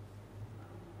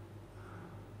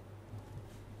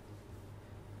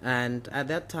 And at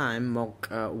that time, Mok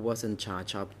was in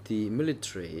charge of the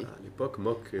military. À l'époque,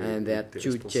 Mok and that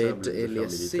Chuchet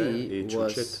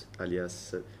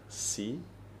alias Si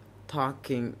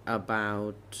talking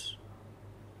about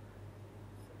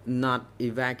not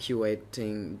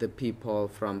evacuating the people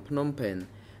from Phnom Penh.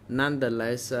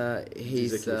 Nonetheless,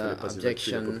 his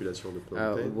objection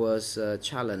was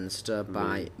challenged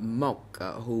by Mok,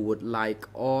 who would like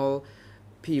all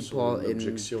people in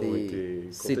the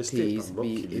cities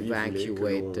be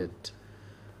evacuated.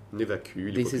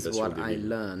 This is what I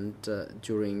learned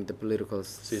during the political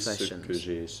sessions. C'est ce que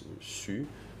j'ai su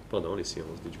pendant les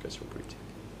séances d'éducation politique.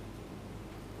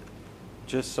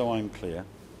 Just so I'm clear,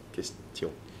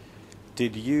 question.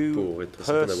 Did you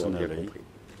personally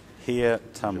hear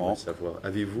Tamok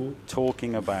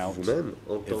talking about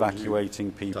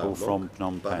evacuating people from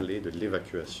Phnom Penh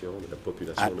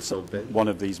at one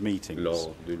of these meetings?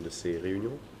 Lors d'une de ces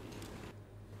réunions?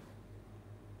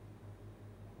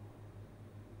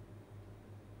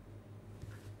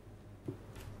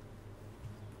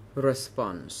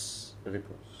 Response.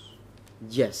 Réponse.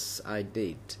 Yes, I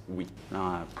did. Oui.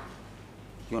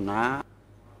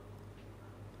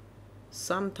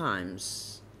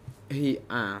 Sometimes he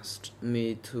asked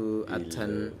me to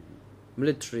attend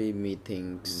military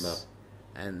meetings,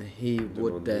 and he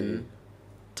would then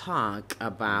talk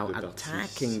about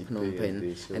attacking Phnom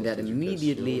Penh, and that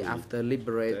immediately after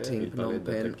liberating Phnom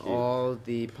Penh, all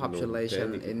the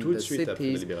population in the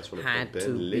cities had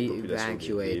to be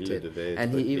evacuated.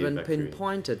 And he even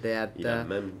pinpointed that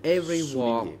every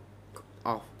walk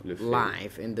of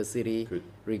life in the city,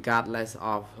 regardless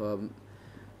of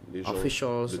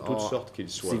officials or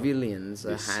civilians,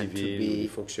 had to be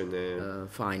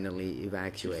finally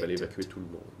evacuated.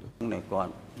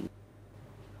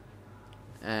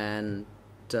 And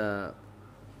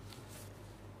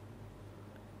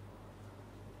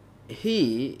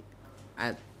he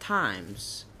at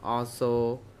times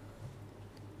also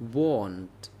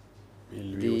warned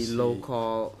the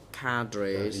local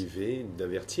cadres,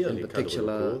 d'avertir in les cadres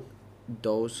particular locaux,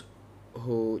 those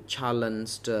who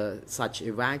challenged such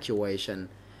evacuation.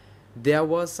 There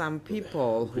were some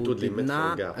people who did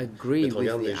not agree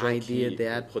with the idea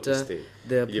that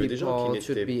the people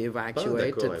should be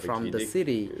evacuated from the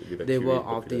city. They were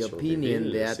of the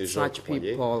opinion that such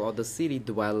people or the city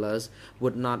dwellers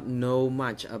would not know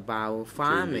much about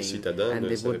farming and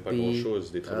they would be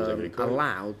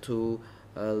allowed to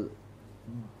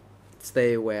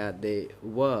stay where they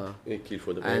were.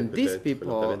 And these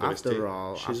people, after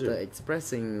all, after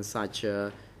expressing such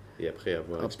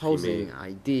opposing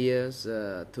ideas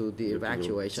to the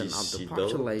evacuation of the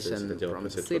population from the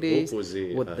cities,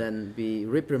 would then be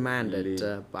reprimanded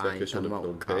by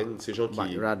Tamok,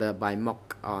 but rather by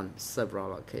Mok on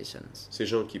several occasions. Ces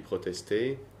gens qui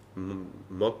protestaient,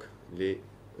 Mok les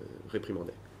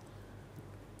réprimandait.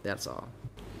 That's all.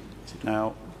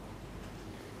 Now,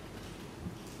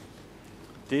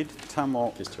 did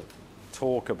Tamok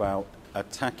talk about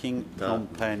attacking Phnom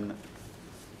Penh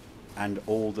and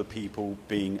all the people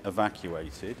being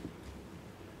evacuated?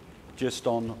 Just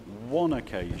on one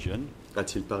occasion,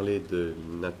 a-t-il parlé de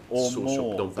l'assaut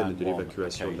sur Phnom Penh et de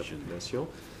l'évacuation de la population?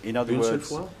 In other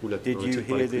words, did you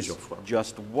hear this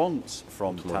just once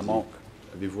from Tamok?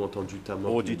 Avez-vous entendu Tamok?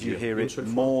 Or did you hear it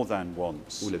more than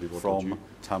once from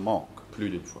Tamok? Plus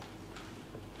d'une fois.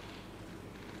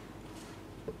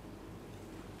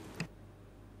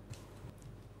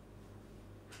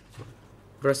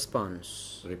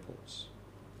 Response. Réponse.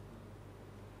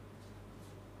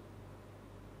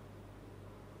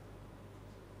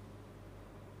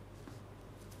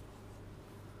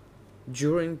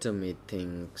 During the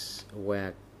meetings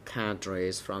where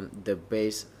cadres from the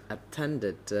base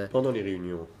attended, pendant les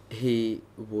réunions, he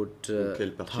would talk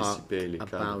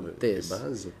about this,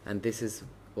 and this is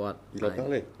what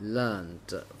I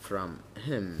learned from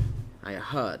him. I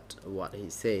heard what he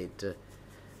said.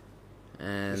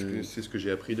 And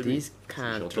these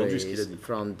cadres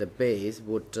from the base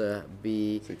would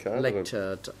be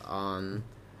lectured on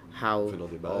how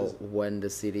when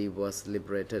the city was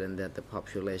liberated and that the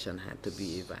population had to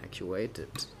be evacuated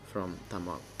from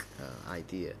Tamok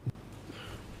idea.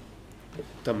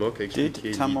 Tamok a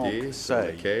expliqué l'idée selon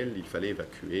laquelle il fallait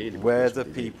évacuer les where the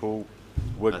people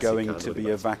were going to be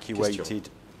evacuated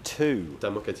to.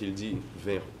 Tamok a-t-il dit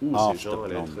vers où ces gens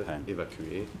allaient être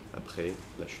évacués après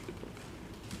la chute de Phnom Penh?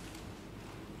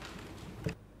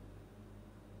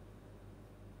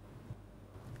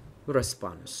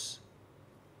 Response.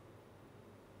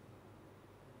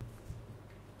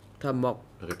 Tamok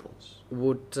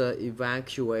would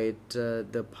evacuate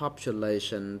the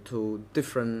population to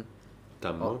different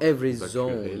or every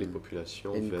zone,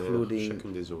 including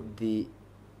the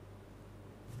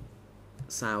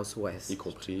southwest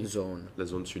zone, la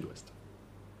zone sud-ouest.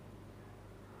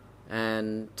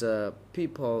 And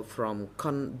people from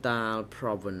Kandal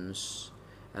province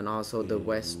and also the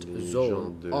west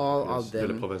zone, all of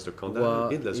them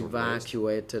were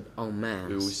evacuated en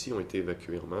masse. Eux aussi ont été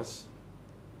évacués en masse.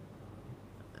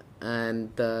 And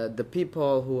the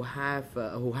people who had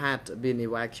been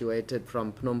evacuated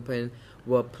from Phnom Penh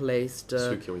were placed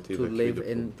to live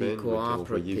in the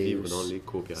cooperatives.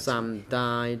 Some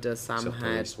died, some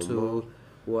had to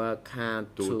work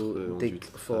hard to dig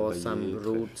for some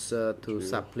roots to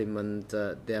supplement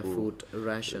their food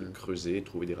ration. Creuser,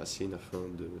 trouver des racines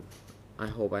afin de I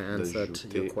hope I answered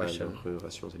your question.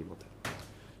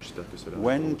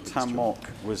 When Tamok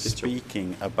was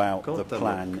speaking about the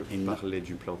plan in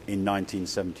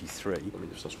 1973,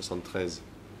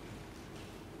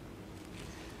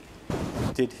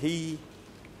 did he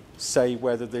say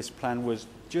whether this plan was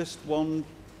just one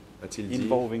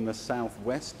involving the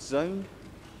southwest zone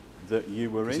that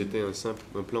you were in,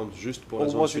 un plan juste pour or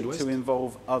la zone was it sud-ouest? to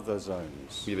involve other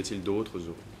zones? Ou y avait-il d'autres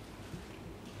zones?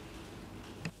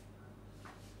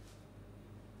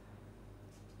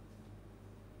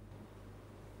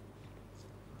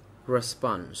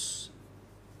 Response.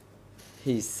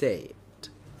 He said,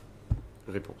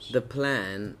 Réponse. The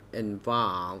plan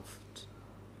involved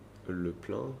le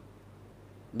plan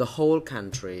the whole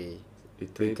country,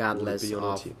 regardless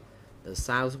of the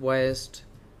southwest,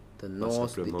 the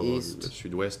north, the east.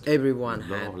 Everyone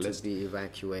had to be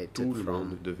evacuated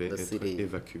from the city.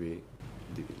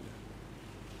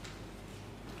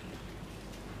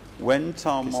 When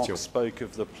Tamok spoke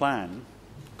of the plan,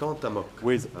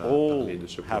 with all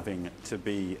having to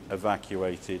be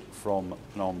evacuated from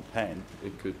Phnom Penh,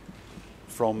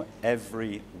 from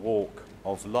every walk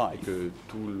of life, que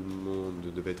tout le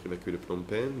monde devait être évacué de Phnom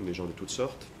Penh, les gens de toutes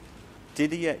sortes.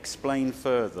 Did he explain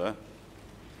further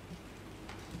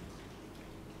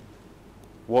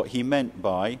what he meant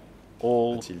by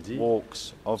all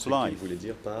walks of life. Ce qu'il voulait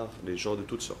dire par les gens de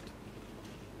toutes sortes.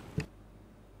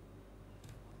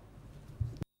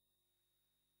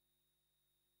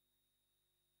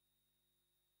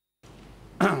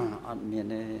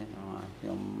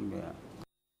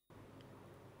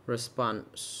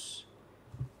 Response.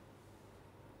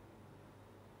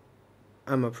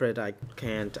 I'm afraid I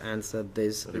can't answer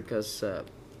this because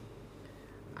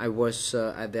I was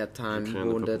at that time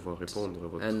wounded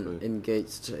and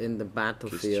engaged in the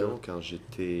battlefield,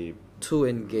 too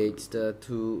engaged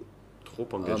to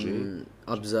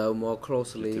observe more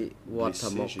closely what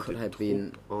Tamok could have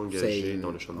been saying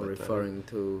or referring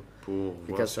to,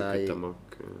 because I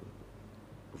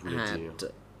had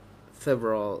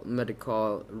several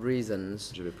medical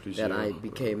reasons that I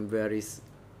became very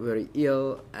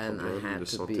ill and I had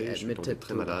to be admitted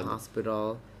to the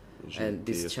hospital and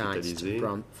discharged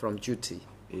from duty.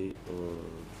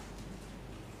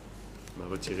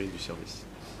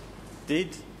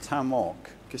 Did Tamok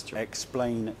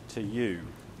explain to you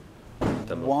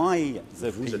why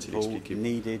the people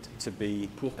needed to be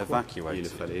evacuated?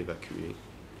 Il fallait évacuer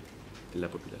la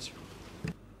population.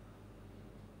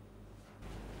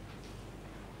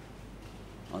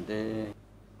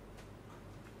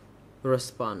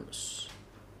 Response.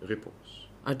 Réponse.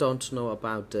 I don't know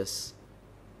about this.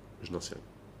 Je n'en sais rien.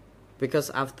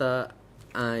 Because after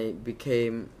I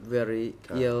became very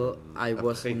ill, I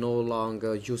was no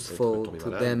longer useful to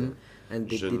them, and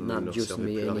they did not use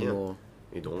me anymore.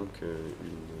 Et donc,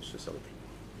 ils ne se servaient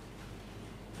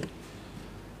plus.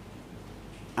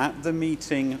 At the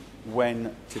meeting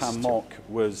when Tamok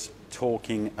was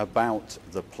talking about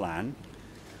the plan,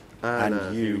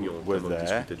 and you were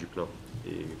there, du plan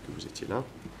et que vous étiez là,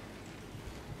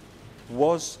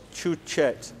 was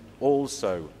Chuchet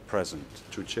also present?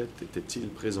 Chuchet était-il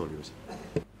présent lui aussi?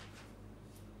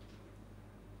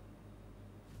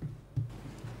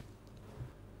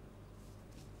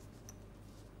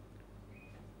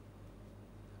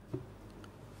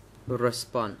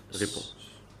 Response. Réponse.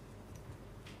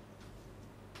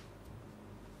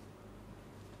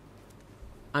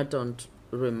 I don't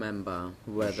remember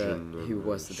whether he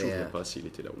was there. Je ne me souviens pas s'il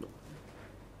était là ou non.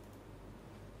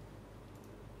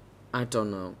 I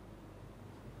don't know.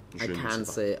 I can't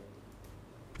say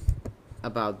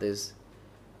about this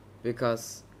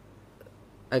because,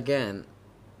 again,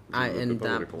 I ended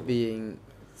up being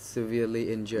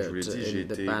severely injured in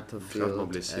the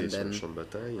battlefield and then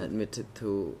admitted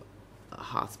to a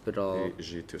hospital. Et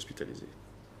j'ai été hospitalisé.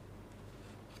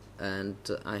 And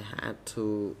I had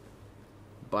to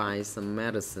buy some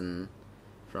medicine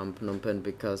from Phnom Penh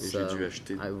because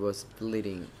I was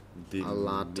bleeding a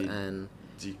lot and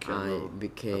I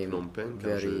became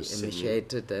very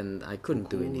emaciated and I couldn't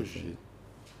do anything.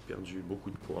 J'ai perdu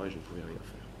beaucoup de poids et je ne pouvais rien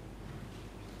faire.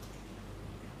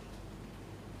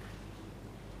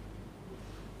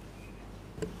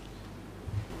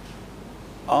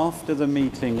 After the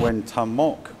meeting when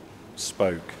Tamok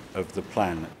spoke of the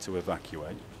plan to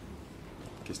evacuate,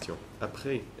 question.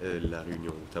 Après la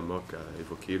réunion où Tamok a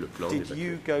évoqué le plan d'évacuation, did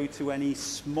you go to any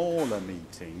smaller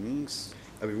meetings?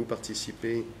 Avez-vous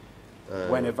participé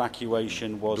when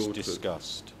evacuation was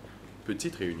discussed?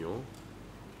 Petite réunion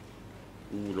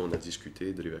où l'on a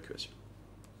discuté de l'évacuation.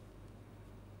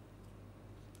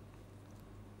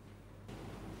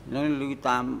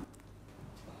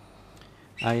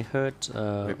 I heard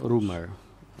a rumor.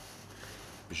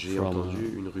 J'ai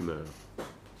entendu une rumeur.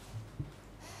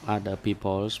 Other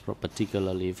peoples,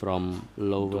 particularly from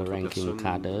lower-ranking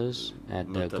cadres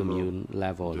at the commune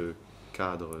level. De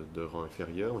cadres de rang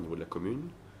inférieur au niveau de la commune.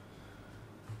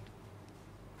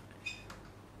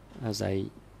 As I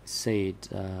said,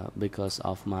 because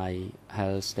of my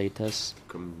health status,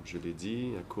 comme je l'ai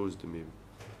dit, à cause de mes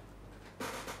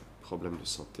problèmes de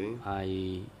santé,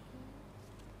 I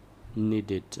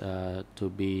needed to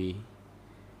be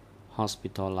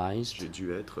hospitalized, j'ai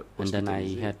dû être and then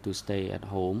I had to stay at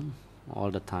home all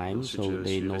the time, so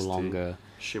they no longer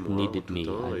needed me.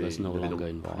 I was no longer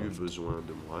involved. Plus besoin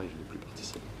de moi et je n'ai plus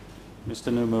participé.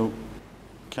 Mr. Numu,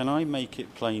 can I make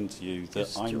it plain to you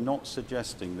that I'm not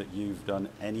suggesting that you've done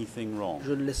anything wrong?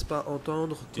 Je ne laisse pas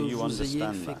entendre que vous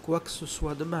ayez fait quoi que ce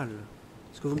soit de mal.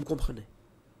 Est-ce que vous me comprenez?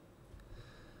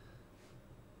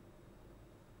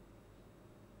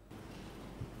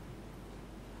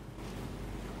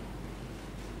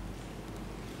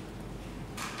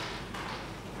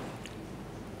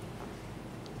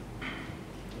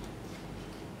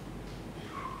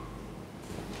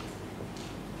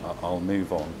 I'll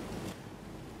move on.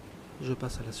 Je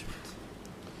passe à la suite.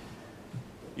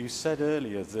 You said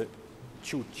earlier that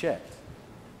Chuchet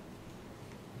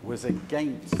was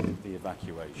against the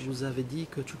evacuation. Vous avez dit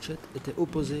que Tchouchtchet était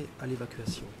opposé à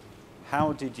l'évacuation.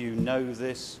 How did you know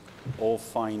this or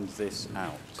find this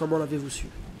out? Comment l'avez-vous su?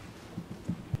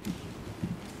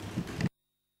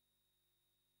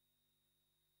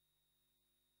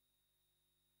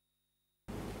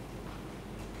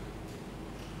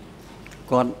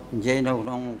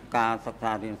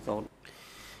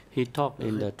 He talked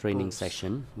in the training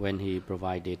session when he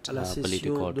provided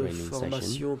political training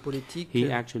session.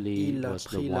 He actually was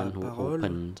the one who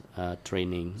opened a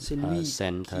training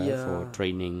center for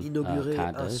training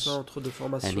cadres,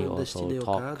 and he also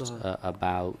talked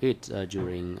about it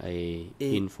during a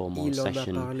informal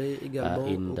session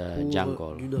in the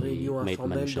jungle. He made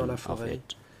mention of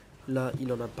it. Là,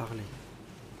 il en a parlé.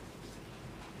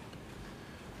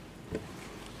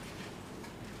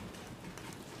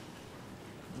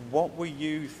 What were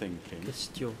you thinking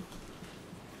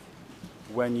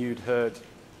when you'd heard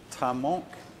Tamok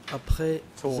après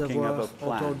avoir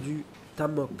entendu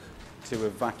Tamok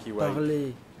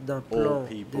parler d'un plan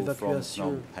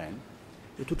d'évacuation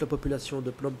de toute la population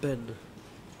de Phnom Penh?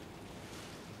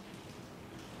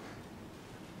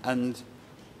 And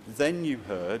then you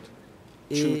heard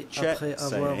et après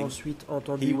avoir ensuite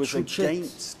entendu Tchouchtchet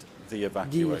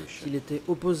dire qu'il était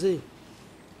opposé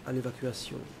à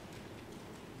l'évacuation.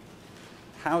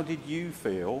 How did you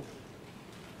feel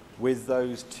with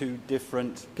those two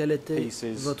different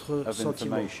pieces of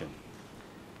information?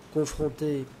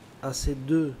 Confronté à ces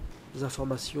deux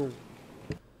informations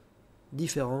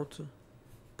différentes,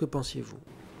 que pensiez-vous?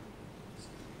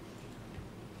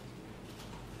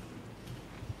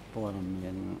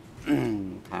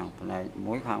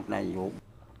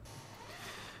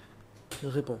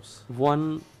 Réponse.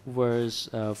 One was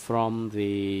from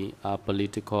the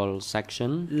political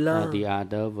section, the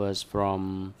other was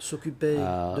from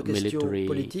military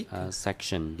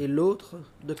section. Et l'autre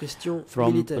de questions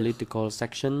from militaires. Political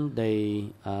section,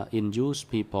 they induced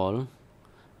people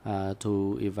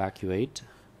to evacuate.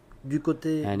 Du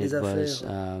côté and des it affaires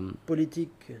was,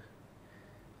 politiques,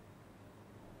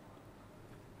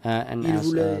 and il as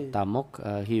voulait Tamok,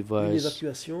 he une was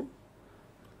évacuation.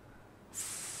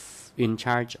 in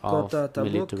charge of Tamok,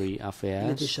 military il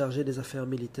affairs, était chargé des affaires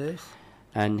militaires.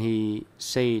 and he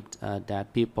said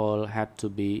that people had to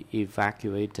be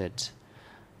evacuated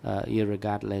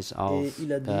irregardless of Et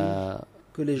il a dit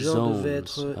que les gens devaient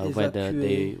zones, être whether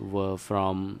they évacués were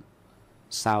from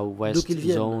southwest qu'ils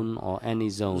viennent, zone or any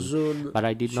zone. zone But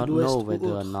I did not sud-ouest know ou whether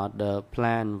or autre. not the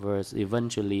plan was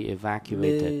eventually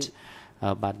evacuated.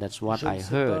 But that's what Je ne I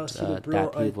sais heard, pas si le plan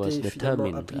that a he été was finalement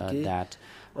determined appliqué. that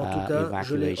En tout cas,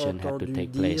 je l'ai evacuation had to entendu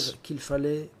take dire place. qu'il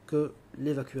fallait que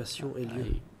l'évacuation ait lieu.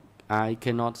 I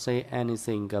cannot say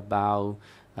anything about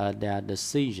their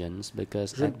decisions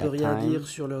because Je ne at peux that rien time dire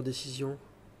sur leurs décisions.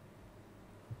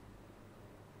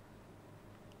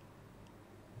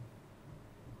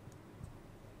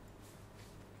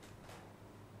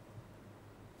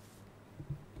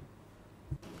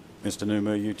 Mr.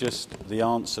 Numa, the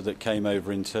answer that came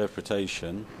over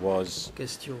interpretation was,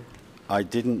 Question. I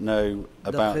didn't know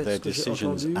about D'après their ce que j'ai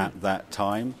decisions entendu, at that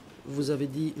time. Vous avez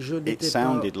dit, je It n'étais pas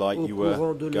sounded like au you courant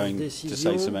were de leurs going to say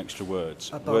décisions. some extra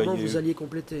words. Were Apparemment, vous you alliez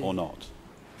compléter. or not?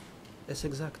 Est-ce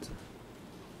exact?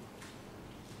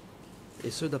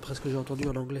 Et ce, d'après ce que j'ai entendu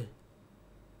en anglais.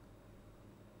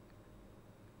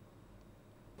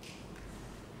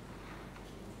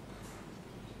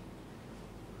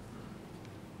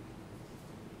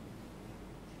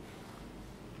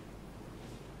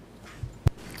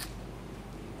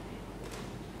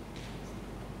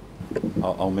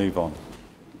 I'll move on.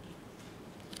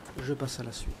 Je passe à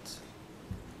la suite.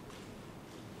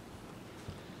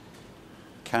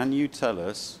 Can you tell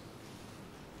us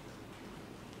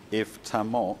if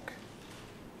Tamok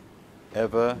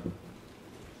ever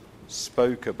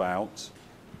spoke about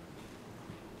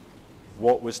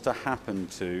what was to happen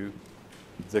to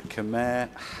the Khmer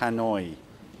Hanoi?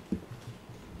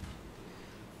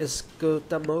 Est-ce que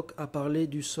Tamok a parlé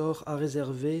du sort à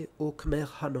réserver au Khmer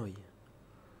Hanoi?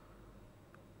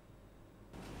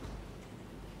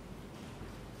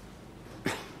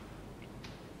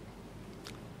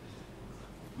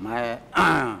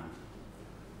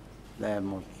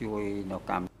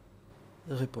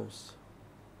 Réponse.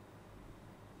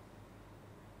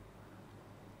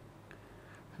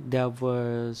 there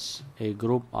was a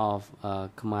group of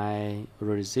Khmer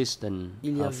resistant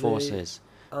forces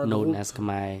known as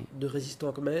Khmer de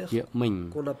résistants Khmer Viet Minh.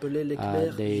 qu'on appelait les Khmer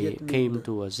They Viet Minh. came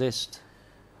to assist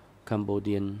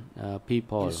Cambodian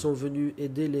people. Ils sont venus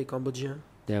aider les Cambodgiens.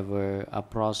 There were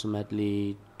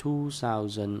approximately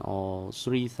 2,000 or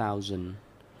 3,000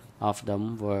 of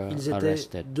them were ils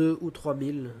arrested. Étaient 2 ou 3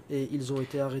 000 et ils ont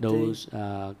été arrêtés. Those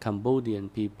Cambodian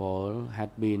people had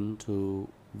been to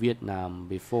Vietnam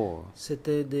before.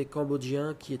 C'était des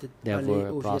Cambodgiens qui étaient There allés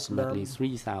were au approximately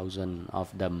Vietnam. 3,000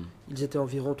 of them. Ils étaient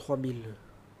environ 3 000.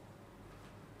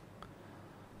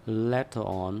 Later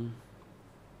on,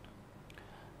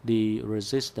 the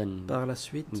resistance Par la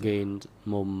suite, gained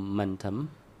momentum.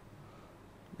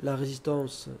 La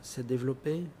résistance s'est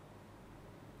développée.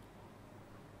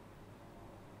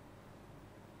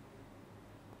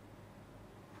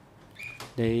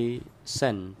 They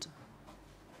sent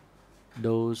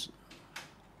those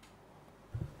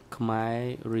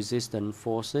Khmer resistance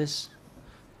forces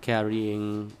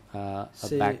carrying a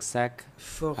backpack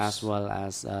as well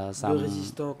as some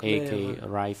AK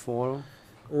rifle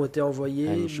ont été envoyés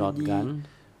and shotgun.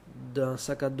 D'un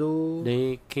sac à dos.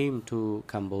 They came to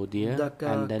Cambodia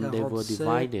and then they were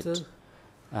divided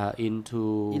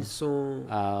into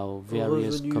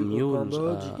various communes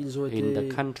in the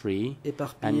country,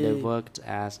 and they worked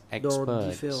as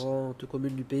experts.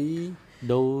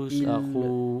 Those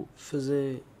who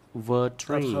were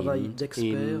trained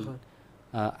in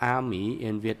army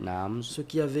in Vietnam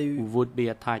would be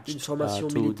attached to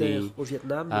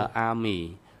the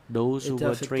army. Those who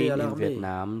were trained in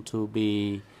Vietnam to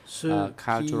be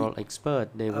cultural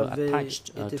experts, they were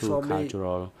attached to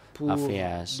cultural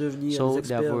affairs. So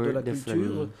there were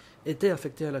different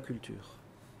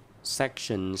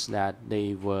sections that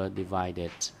they were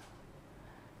divided.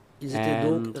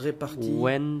 And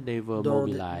when they were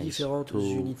mobilized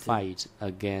to fight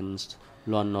against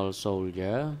Lon Nol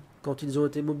soldier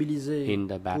in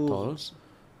the battles,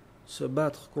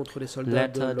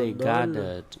 later they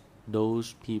gathered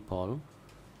those people.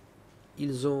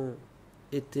 Ils ont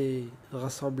été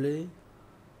rassemblés.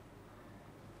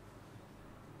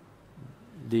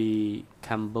 The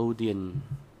Cambodian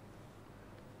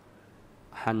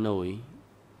Hanoi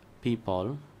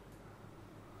people,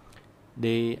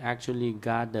 they actually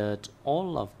gathered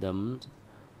all of them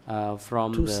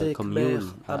from the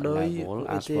commune level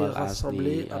as well as the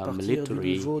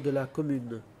military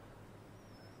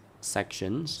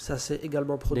sections. Ça s'est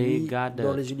également produit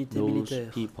dans les unités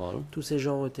militaires. Tous ces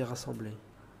gens ont été rassemblés.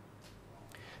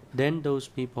 Then those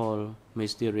people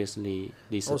mysteriously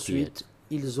disappeared. Ensuite,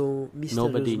 ils ont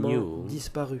mystérieusement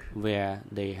disparu. Where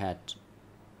they had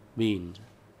been.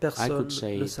 Personne I could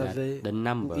say ne savait that the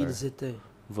number où ils étaient.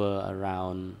 Were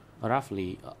around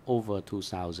roughly over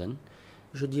 2,000.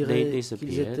 Je dirais they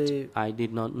disappeared. I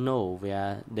did not know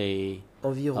where they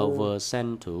were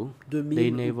sent to. 2000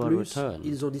 they never ou plus, returned.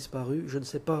 Ils ont disparu. Je ne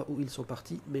sais pas où ils sont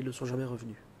partis, mais ils ne sont jamais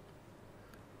revenus.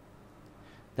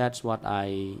 That's what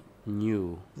I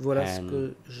knew. Voilà and, ce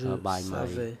que je by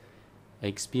savais. My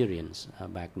experience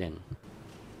back then.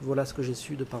 Voilà ce que j'ai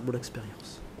su de par mon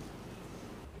expérience.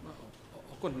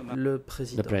 Le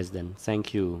président. The President.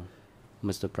 Thank you,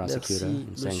 Mr. Prosecutor. Merci,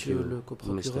 and thank Monsieur you, le Mr.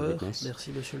 coprocureur. Witness.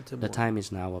 Merci, Monsieur le témoin. The time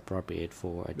is now appropriate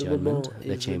for adjournment.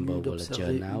 The chamber will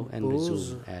adjourn now and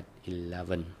resume at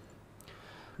 11.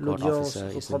 Court officer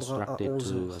is instructed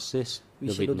to assist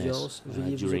the witness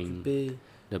during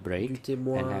the break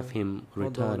and have him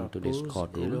return to this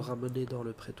courtroom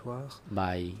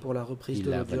by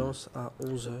 11.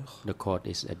 The court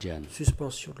is adjourned.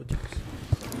 Suspension de l'audience.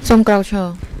 សូមក្រោកឈរ